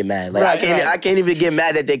can't even get mad. Like I can't even get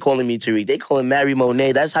mad that they calling me Tariq. They calling Mary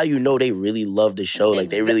Monet. That's how you know they really love the show. Like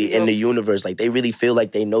they really in the universe. Like they really feel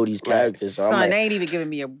like they know these characters. So Son, they ain't even giving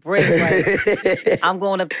me a break. Like,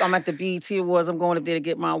 I'm at the BET Awards. I'm going up there to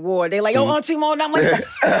get my award. They like, yo, Auntie Monet. I'm like,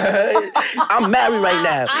 I'm married right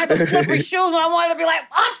now. I had the slippery shoes and I wanted to be like,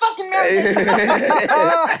 I'm fucking married.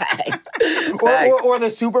 Or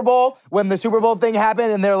the Super Bowl, when the Super Bowl thing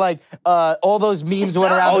happened and they're like, all those memes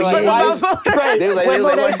went around. When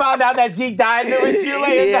they found out that Zeke died and it was you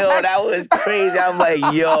laying Yo, that was crazy. I'm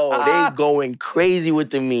like, yo, they going crazy with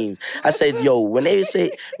the memes. I said, yo, who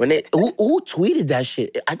tweeted that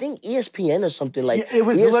shit? I think ESPN or something like. It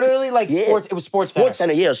was literally like sports. It was Sports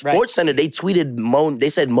Center. Yeah, Sports Center. They tweeted they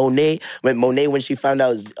said Monet when she found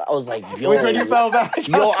out. I was like, yo. When you fell back.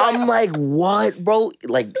 Yo, I'm like, what, bro?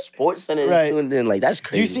 Like Sports Center tuned in. Like that's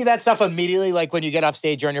crazy. Do you see that stuff immediately? Like when you get off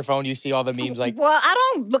stage, you're on your phone, you see all the memes. Like, well,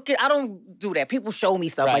 I don't do that. People show me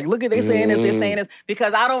stuff like, look at they saying this, they're saying this,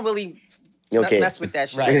 because I don't really mess with that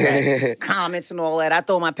shit. Right. Comments and all that. I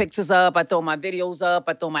throw my pictures up, I throw my videos up,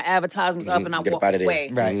 I throw my advertisements up, and I walk away.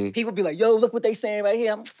 Right. People be like, yo, look what they saying right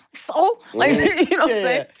here. So, like, you know what I'm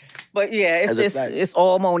saying? But yeah, it's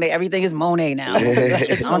all Monet. Everything is Monet now.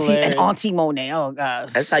 Auntie Monet. Oh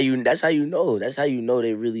gosh. That's how you know. That's how you know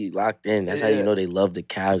they really locked in. That's how you know they love the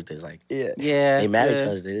characters. Like they married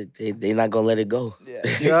to us. They not gonna let it go.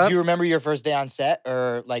 Yeah. Do you remember your first day on set,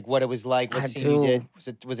 or like what it was like? What scene you did?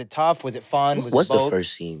 Was it tough? Was it fun? What's the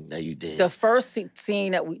first scene that you did? The first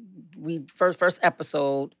scene that we first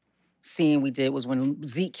episode scene we did was when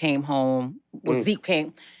Zeke came home. Zeke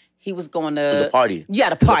came. He was going to... It was a party.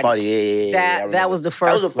 Yeah, the party. Yeah. That was the first...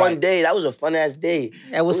 That was a fun day. That was a fun-ass day.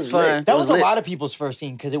 That was fun. That was a lot of people's first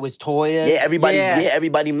scene, because it was Toya. Yeah,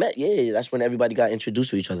 everybody met. Yeah, that's when everybody got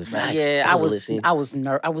introduced to each other. Facts. Yeah, I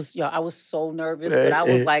was so nervous, but I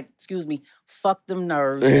was like, excuse me, fuck them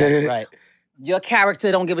nerves. Right. Your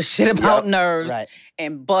character don't give a shit about nerves.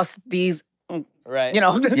 And bust these... Right. You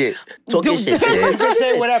know. Yeah. Talk your shit. Just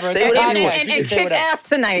say whatever. And kick ass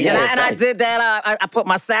tonight. Yeah, and I did that. I put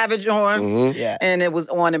my Savage on. Yeah. And it was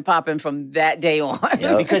on and popping from that day on.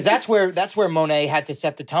 Yep. Because that's where Monet had to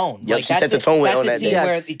set the tone. Yep, like, she set the tone on that day.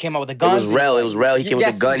 Where he came out with a gun. It was real. He came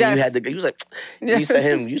with the gun. And you had he was like, you set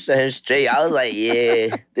him straight. I was like,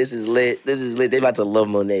 yeah, this is lit. They about to love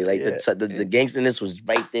Monet. Like the gangsterness was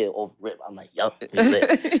right there off rip. I'm like, yup, it's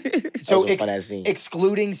lit. So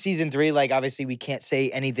excluding season 3, like obviously we can't say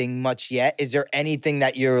anything much yet. Is there anything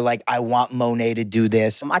that you're like, I want Monet to do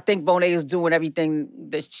this? I think Monet is doing everything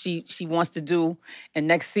that she wants to do, and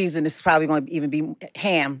next season is probably going to even be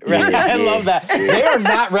ham. Right. I love that. They are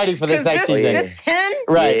not ready for this next season. This 10?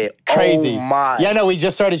 Right. Yeah. Crazy. Oh my. Yeah, no, we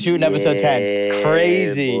just started shooting episode 10.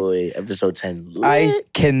 Crazy. Boy. Episode 10. I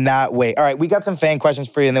cannot wait. All right, we got some fan questions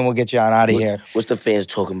for you, and then we'll get you on out of here. What's the fans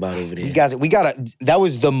talking about over there? That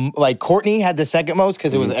was like, Courtney had the second most,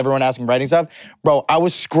 because it was everyone asking writing stuff. Bro, I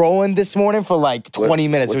was scrolling this morning for like 20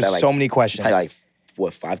 minutes. There's so many questions. Like,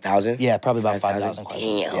 what, 5,000? Yeah, probably about 5,000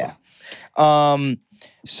 questions. Damn. Yeah.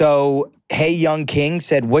 So, Hey Young King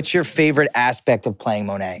said, what's your favorite aspect of playing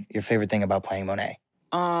Monet? Your favorite thing about playing Monet?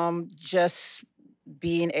 Just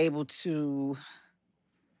being able to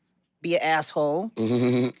be an asshole,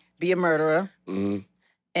 be a murderer,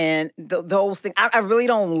 and those things. I really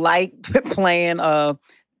don't like playing a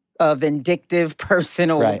vindictive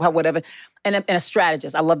person or whatever. And a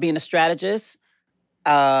strategist. I love being a strategist.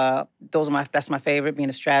 That's my favorite, being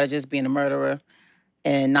a strategist, being a murderer,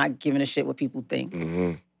 and not giving a shit what people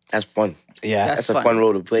think. That's fun. Yeah. That's a fun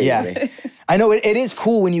role to play. Yeah. I know it is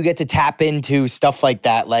cool when you get to tap into stuff like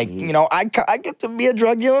that. Like, you know, I get to be a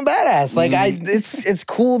drug dealing badass. Like, it's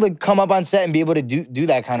cool to come up on set and be able to do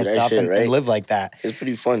that kind of stuff and live like that. It's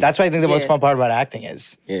pretty fun. That's what I think the most fun part about acting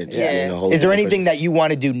is. Is there anything that you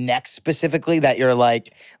want to do next specifically that you're like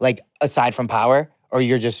aside from Power, or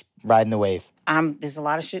you're just riding the wave? There's a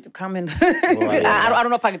lot of shit coming. I don't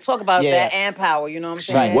know if I can talk about that and Power. You know what I'm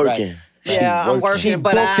saying? Working. Yeah, I'm working,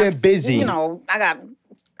 but I'm busy. You know, I got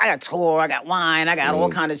tour, I got wine, I got all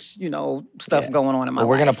kind of stuff going on in my life.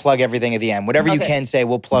 We're gonna plug everything at the end. Whatever you can say,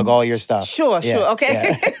 we'll plug all your stuff. Sure,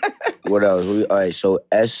 okay. What else? All right, so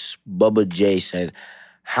S. Bubba J said,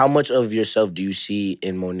 how much of yourself do you see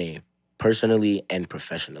in Monet, personally and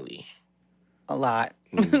professionally? A lot.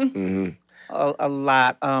 Mm-hmm. A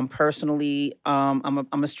lot. Personally,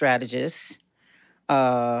 I'm a strategist.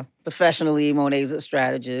 Professionally, Monet's a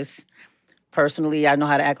strategist. Personally, I know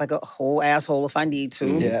how to act like a whole asshole if I need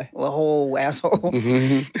to. Yeah. A whole asshole.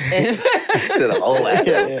 The whole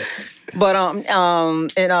ass. But I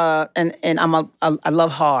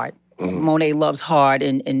love hard. Monet loves hard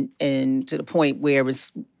and to the point where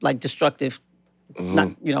it's like destructive.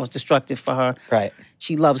 Not, it's destructive for her. Right.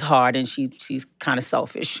 She loves hard and she's kind of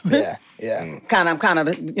selfish. Yeah. I'm kind of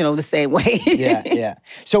the same way. Yeah.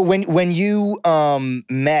 So when you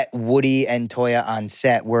met Woody and Toya on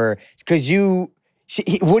set, because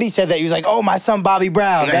Woody said that he was like, "Oh, my son Bobby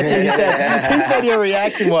Brown." That's what he said. He said your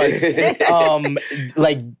reaction was,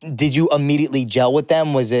 did you immediately gel with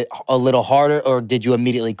them? Was it a little harder, or did you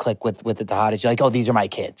immediately click with the Tejadas? You're like, "Oh, these are my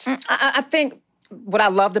kids." I think what I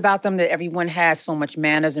loved about them, that everyone has so much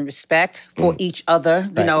manners and respect for each other.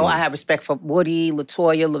 You know, I have respect for Woody,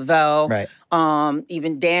 LaToya, Lavelle,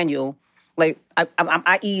 even Daniel. Like,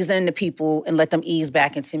 I ease into people and let them ease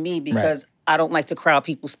back into me because I don't like to crowd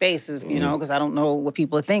people's spaces, because I don't know what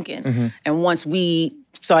people are thinking. And once we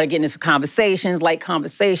started getting into conversations,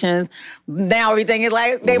 now everything is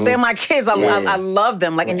like, they're my kids. I love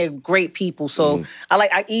them, and they're great people. So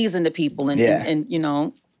I ease into people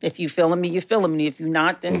and if you feeling me, you're feeling me. If you're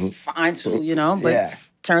not, then fine too, But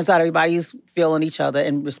turns out everybody's feeling each other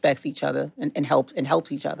and respects each other and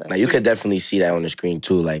helps each other. Now, you could definitely see that on the screen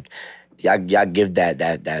too. Like, y'all give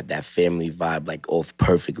that family vibe off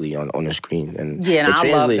perfectly on the screen, and it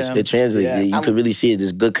translates. It translates. Yeah. You could really see it.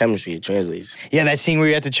 There's good chemistry. It translates. Yeah, that scene where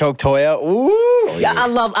you had to choke Toya. Ooh. I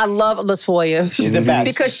love LaToya. She's the best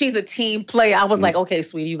because she's a team player. I was like, okay,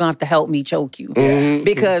 sweetie, you're gonna have to help me choke you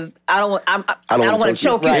because I don't want to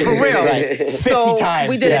choke you for real. Right. 50 so times.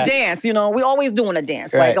 We did a dance. We always doing a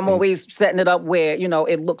dance. Right. I'm always setting it up where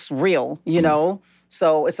it looks real.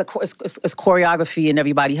 So it's choreography and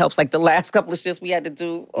everybody helps. Like the last couple of shifts we had to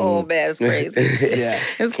do, oh man, it's crazy.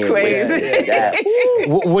 It's crazy.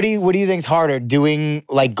 What do you think's harder, doing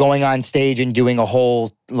going on stage and doing a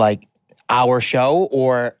whole hour show,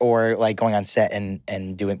 or going on set and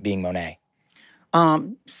being Monet?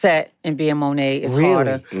 Set and being Monet is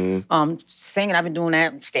harder. Singing, I've been doing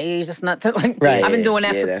that stage. That's not I've been doing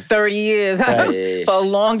that for 30 years. For a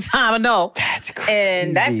long time. I know. That's crazy.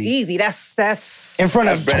 And that's easy. That's in front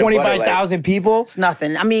of 25,000 people. It's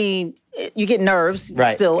nothing. I mean, you get nerves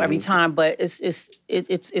still every time, but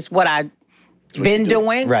it's what I've been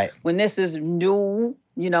doing. Right. When this is new.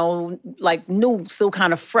 New, still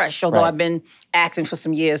kind of fresh. Although I've been acting for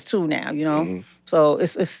some years too now. So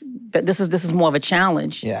this is more of a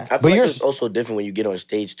challenge. Yeah, I feel it's also different when you get on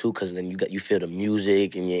stage too, because then you feel the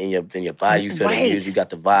music and in your body. You feel the music. You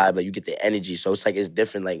got the vibe. You get the energy. So it's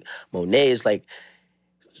different. Like Monet is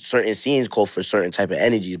certain scenes call for certain type of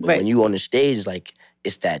energies, but when you on the stage,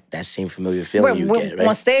 it's that same familiar feeling you get, right?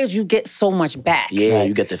 On stage, you get so much back. Yeah,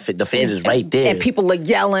 you get the fans is right there. And people are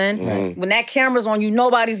yelling. When that camera's on you,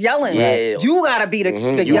 nobody's yelling. Yeah. You gotta be the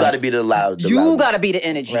you gotta be the loud. You gotta be the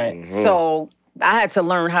energy. Right. So I had to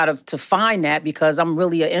learn how to find that because I'm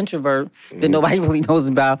really an introvert that nobody really knows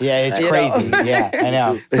about. Yeah, it's crazy. Yeah, I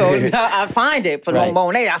know. So I find it. For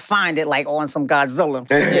Monet, I find it on some Godzilla.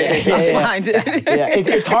 I find it.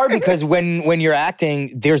 It's hard because when you're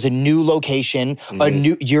acting, there's a new location,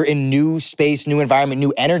 you're in new space, new environment,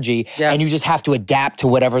 new energy, and you just have to adapt to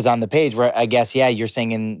whatever's on the page. Where I guess, you're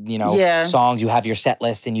singing, songs, you have your set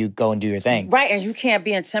list, and you go and do your thing. Right, and you can't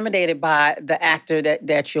be intimidated by the actor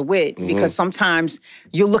that you're with because sometimes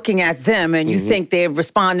you're looking at them and you think they're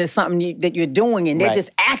responding to something that you're doing and they're just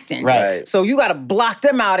acting. Right. So you got to block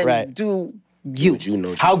them out and do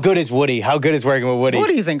you. How good is Woody? How good is working with Woody?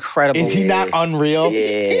 Woody's incredible. Is he not unreal?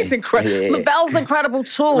 Yeah. He's incredible. Yeah. Lavelle's incredible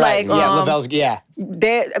too. Right. Lavelle's,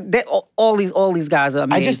 They're all these guys are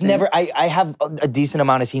amazing. I just never, I have a decent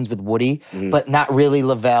amount of scenes with Woody, but not really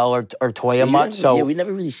Lavelle or Toya much. So we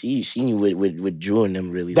never really seen you with Drew and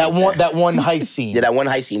them really. That one heist scene. Yeah, that one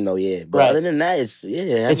heist scene though, yeah. But other than that,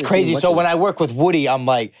 it's crazy. So when I work with Woody, I'm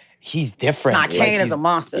like, he's different. Nah, Kane is a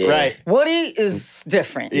monster. Yeah. Right. Woody is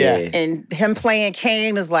different. Yeah. And him playing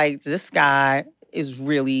Kane is this guy is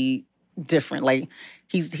really different.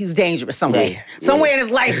 He's dangerous somewhere. Somewhere in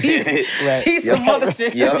his life, he's some other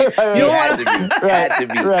shit. Had to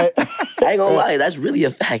be. Right. I ain't gonna lie, that's really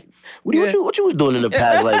a fact. What you was doing in the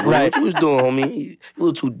past? What you was doing, homie? You a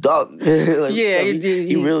little too dark.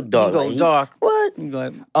 He real dark. He go dark. What?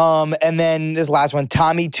 And then this last one,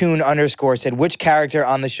 Tommy Toon _ said, which character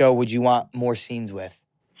on the show would you want more scenes with?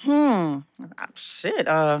 Shit.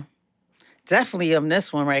 Definitely on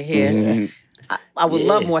this one right here. I would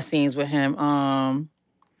love more scenes with him.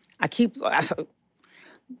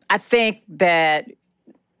 I think that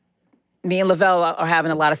me and Lavelle are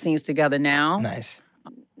having a lot of scenes together now. Nice.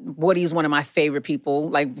 Woody's one of my favorite people.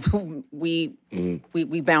 Like we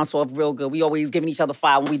bounce off real good. We always giving each other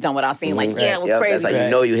fire when we done with our scene. Like, yeah, it was crazy. That's how you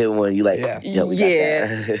know you hit one. You like, yo, we got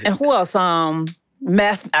that. And who else?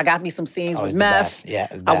 Meth. I got me some scenes with Meth. Yeah,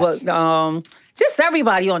 the I was just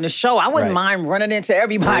everybody on the show. I wouldn't mind running into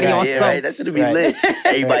everybody on some. Right. That should be lit.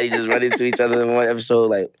 Everybody just run into each other in one episode.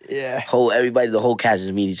 Like, the whole cast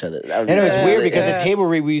just meet each other. And it was weird because the table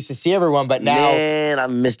read, we used to see everyone, but now... Man, I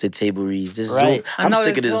miss the table reads. This Zoom, I'm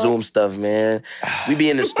sick of this Zoom stuff, man. We be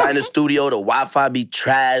in the studio, the Wi-Fi be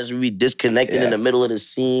trash, we be disconnected in the middle of the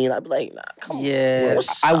scene. I'd be like, nah, come on. Yeah.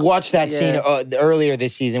 I watched that scene earlier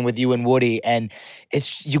this season with you and Woody, and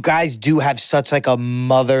you guys do have such like a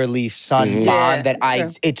motherly son bond that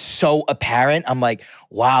it's so apparent. I'm like,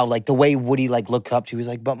 wow, like the way Woody like looked up to you, he was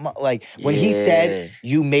like, but like when he said,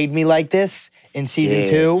 you made me like this in season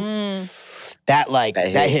 2, that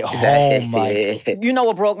hit home. Like, you know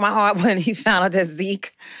what broke my heart when he found out that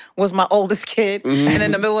Zeke was my oldest kid, and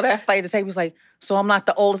in the middle of that fight, the table was like, so I'm not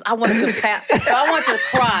the oldest. I wanted to cry.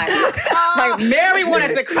 Like Mary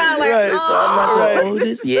wanted to cry. Like, I'm not the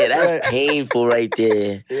oldest. Yeah, that's painful right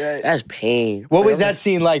there. That's pain. What was that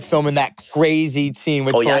scene like? Filming that crazy scene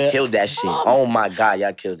with y'all killed that shit. Oh my God,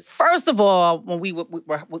 y'all killed it. First of all, when we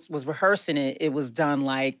was rehearsing it, it was done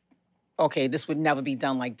like, okay, this would never be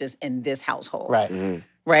done like this in this household. Right.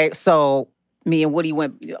 Right. So me and Woody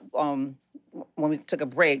went. When we took a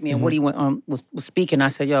break, me and Woody went was speaking. I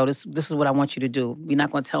said, "Yo, this is what I want you to do. We're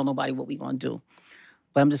not going to tell nobody what we're going to do,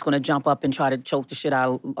 but I'm just going to jump up and try to choke the shit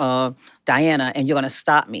out of Diana, and you're going to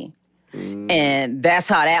stop me." And that's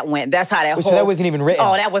how that went. That's how that whole... So that wasn't even written?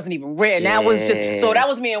 Oh, that wasn't even written. That was just... So that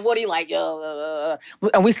was me and Woody like, yo...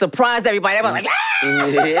 and we surprised everybody. Everybody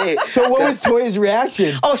was like, ah! So what was Toya's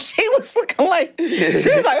reaction? Oh, she was looking like... She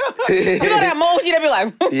was like... you know that emoji that be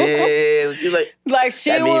like... yeah, she was like... Like,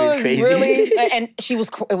 she was really... And she was...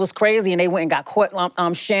 It was crazy, and they went and got caught...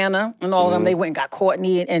 Shanna and all of them, they went and got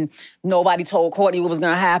Courtney, and nobody told Courtney what was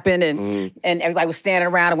going to happen, and everybody was standing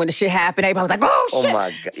around, and when the shit happened, everybody was like, oh, shit! Oh,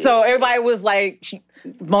 my God. So everybody was like,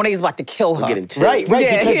 Monet's about to kill her. Right,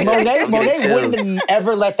 because Monet wouldn't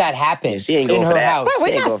ever let that happen. She ain't going in for her that. house.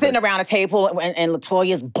 We're not sitting around a table and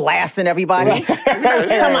Latoya's blasting everybody.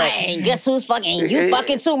 Talking guess who's fucking? You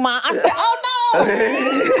fucking too, Ma. I said, oh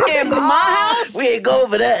no! In my house? We ain't go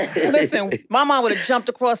for that. Listen, my mom would have jumped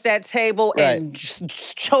across that table and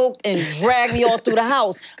choked and dragged me all through the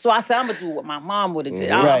house. So I said, I'm going to do what my mom would have did.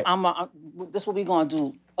 This is what we going to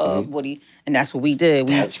do. Woody, and that's what we did.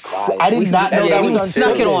 That's crazy. I did not know that was on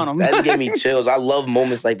snuck it on him. That gave me chills. I love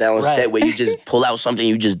moments like that on set where you just pull out something,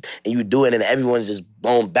 and you do it, and everyone's just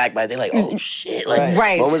blown back by it. They're like, oh shit! Like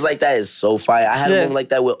moments like that is so fire. I had a moment like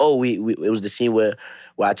that where it was the scene where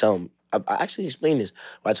I tell him, I actually explained this.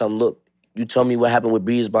 Where I tell him, look, you tell me what happened with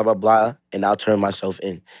Blige, blah blah blah, and I'll turn myself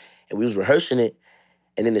in. And we was rehearsing it.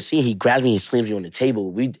 And in the scene, he grabs me and slams me on the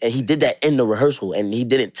table. And he did that in the rehearsal, and he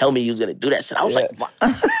didn't tell me he was gonna do that shit. I was like, what? I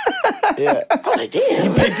was like,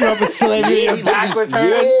 damn. He picked you up and slammed you in your back was hurt.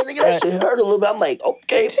 Yeah, nigga, that shit hurt a little bit. I'm like,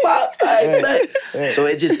 okay, pop, I bet. So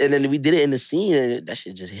and then we did it in the scene, and that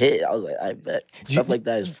shit just hit. I was like, I bet. Stuff like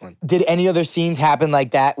that is fun. Did any other scenes happen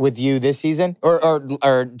like that with you this season?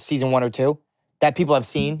 Or season 1 or 2? That people have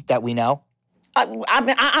seen, that we know?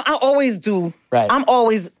 I always do. Right. I'm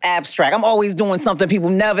always abstract. I'm always doing something people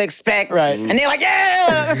never expect. Right. And they're like,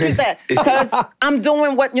 yeah, let's get that. Because I'm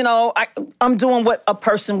doing what, I'm doing what a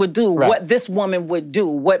person would do, what this woman would do,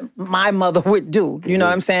 what my mother would do. You know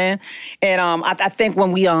what I'm saying? And I think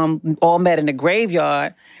when we all met in the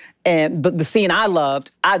graveyard, but the scene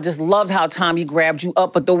I just loved how Tommy grabbed you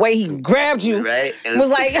up, but the way he grabbed you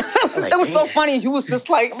was like, it was so funny. You was just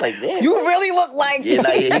like, damn. You really look like... he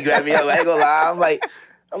grabbed me up. I ain't gonna lie.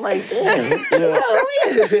 I'm like, damn.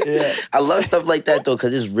 I love stuff like that, though,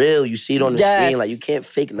 because it's real. You see it on the screen. Like, you can't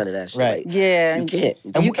fake none of that shit. Right. Like, you can't.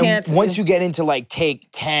 You can't. Once you get into, like, take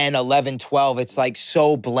 10, 11, 12, it's, like,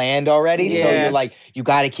 so bland already. So you're like, you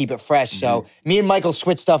got to keep it fresh. So me and Michael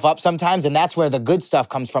switch stuff up sometimes, and that's where the good stuff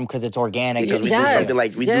comes from, because it's organic. Because we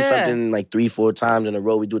do something like 3-4 times in a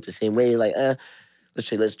row. We do it the same way. Like,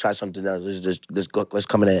 let's try something else. Let's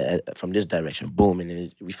come in it from this direction. Boom, and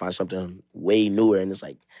then we find something way newer, and it's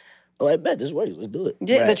like, oh, I bet this works. Let's do it.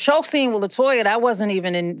 Yeah, the choke scene with Latoya, that wasn't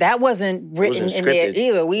written in there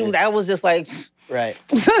either. That was just like, Right.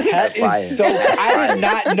 That is so. I did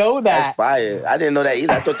not know that. That's fire. I didn't know that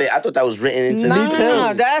either. I thought that was written into me too.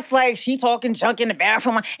 No, that's like she talking junk in the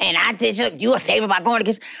bathroom, and I did you a favor by going to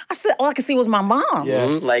get. I said all I could see was my mom. Yeah.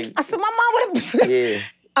 Like I said my mom would have. yeah.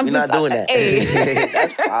 I'm We're just not doing that. Hey.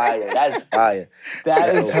 That's fire. That's fire.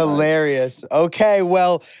 That is hilarious. Okay,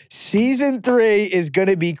 well, season 3 is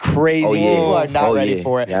gonna be crazy. Oh, yeah. People are not Oh, ready yeah.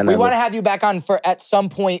 for it. Yeah, we want to have you back on for at some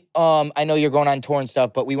point. I know you're going on tour and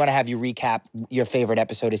stuff, but we want to have you recap your favorite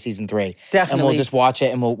episode of season 3. Definitely. And we'll just watch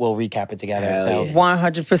it and we'll recap it together. Hell So yeah.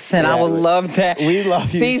 100%. I would love that. We love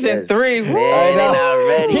you. Season 3. Man, Woo. they not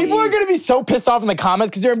ready. People are gonna be so pissed off in the comments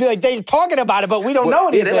because they're gonna be like, they're talking about it, but we don't know Yeah,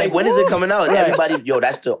 anything. they're like, when is it coming out? Right. Everybody, yo,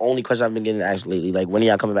 that's the only question I've been getting asked lately. Like, when are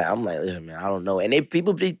y'all coming back? I'm like, listen, man, I don't know. And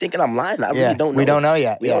people be thinking I'm lying. I really don't know. We don't know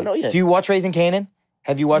yet. We don't know yet. Do you watch Raising Kanan?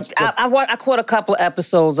 Have you watched? I caught a couple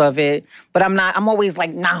episodes of it, but I'm always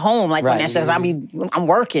like not home like when Right. that shit. I'm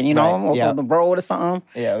working, you know, Right. Yeah. on the road or something.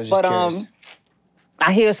 Yeah, I was just curious.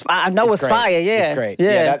 I know it's great. fire. Yeah, It's great.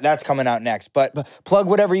 Yeah, That's coming out next. But plug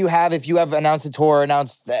whatever you have. If you have announced a tour,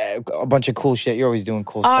 announced a bunch of cool shit. You're always doing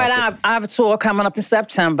cool All stuff. right, I have a tour coming up in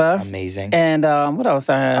September. Amazing. And what else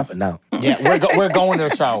I have? Popping out. Yeah, we're going to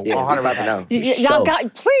the show. Yeah, 100%. we popping out. Y'all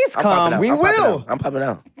got, please I'm come. popping out. We I'm popping will. out. I'm popping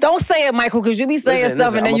out. Don't say it, Michael, because you be saying Listen,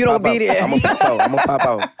 stuff and then I'ma you don't pop be out. there. I'm gonna pop out. I'm gonna pop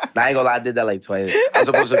out. Nah, I ain't gonna lie, I did that like twice. I was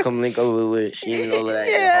supposed to come link over with she and all of that.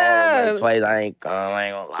 Yeah. Like, twice. I ain't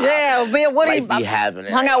gonna lie. Yeah, man, Woody. Life be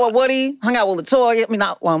happening. Hung out with Woody. Hung out with Latoya. I mean,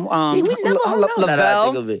 not We never hung out. Now that I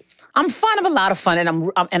think of it. I'm fun. I'm a lot of fun, and I'm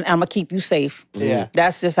gonna keep you safe. Yeah.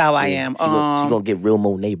 That's just how I am. She gonna get real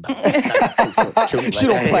Monet back. She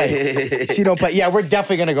don't play. She don't play. Yeah, we're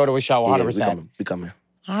definitely gonna go to a show. 100%. Yeah, we coming.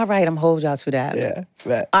 All right, I'm hold y'all to that. Yeah.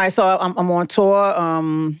 Bet. All right, so I'm on tour.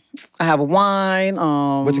 I have a wine.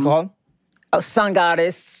 What's it called? A Sun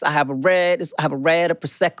Goddess. I have a red. A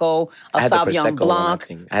Prosecco. A I had the Sauvignon Prosecco one, I Blanc.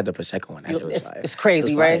 think. I had the Prosecco one. That shit was fire. It's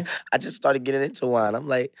crazy, It was fire. right? I just started getting into wine. I'm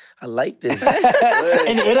like, I like this.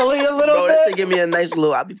 In Italy a little Bro, bit? this thing give me a nice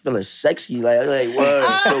little, I be feeling sexy. Like word,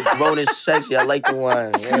 so grown and sexy. I like the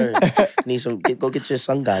wine. Word. Need some, go get your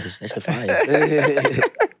Sun Goddess. That shit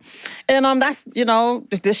fire. And that's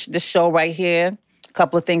this show right here. A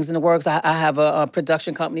couple of things in the works. I have a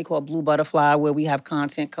production company called Blue Butterfly where we have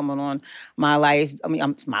content coming on my life. I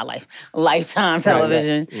mean, my life, Lifetime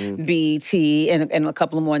Television, BET, and a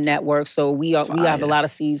couple of more networks. So we have a lot of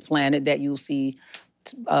seeds planted that you'll see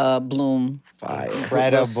bloom. Fire.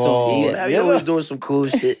 Incredible. Yeah, you always doing some cool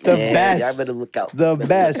shit. The man. best. Y'all better look out. The Better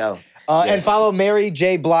best. look out. And follow Mary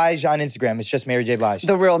J. Blige on Instagram. It's just Mary J. Blige.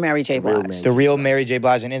 The real Mary J. Real Blige. Mary. The real Mary J.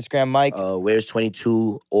 Blige on Instagram, Mike. Where's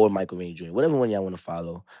 22 or Michael Rainey Jr. Whatever one y'all want to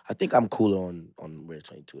follow. I think I'm cooler on Where's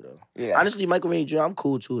 22 though. Yeah. Honestly, Michael Rainey Jr. I'm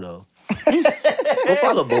cool too though. Go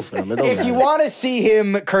follow both of them. It don't If you matter. want to see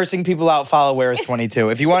him cursing people out, follow Where's 22.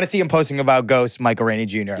 If you want to see him posting about ghosts, Michael Rainey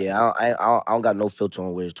Jr. Yeah, I don't got no filter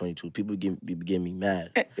on Where's 22. People be getting me mad.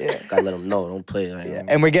 Gotta let them know. Don't play. Like,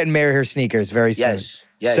 And we're getting Mary her sneakers very soon.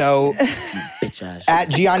 Yes. So Bitch ass. at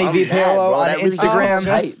Gianni I'm V. mad, Paolo bro. on That really Instagram. gets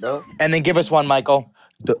tight, bro. And then give us one, Michael.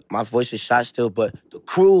 My voice is shot still, but the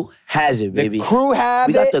crew has it, baby. The crew have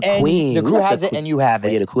We got it. the and queen. The We crew got has the it, queen. and you have Oh,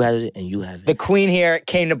 yeah, it. the crew has it, and you have it. The queen here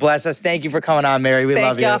came to bless us. Thank you for coming on, Mary. We love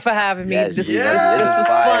Thank you. y'all for having me. Yes, This yes, was this is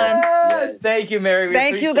fun. fire. Yes, thank you, Mary. We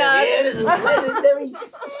Thank you, appreciate guys. it. This is legendary.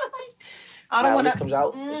 I don't When want this to. comes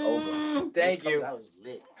out, it's over. Thank This you. comes out, it's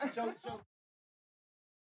lit.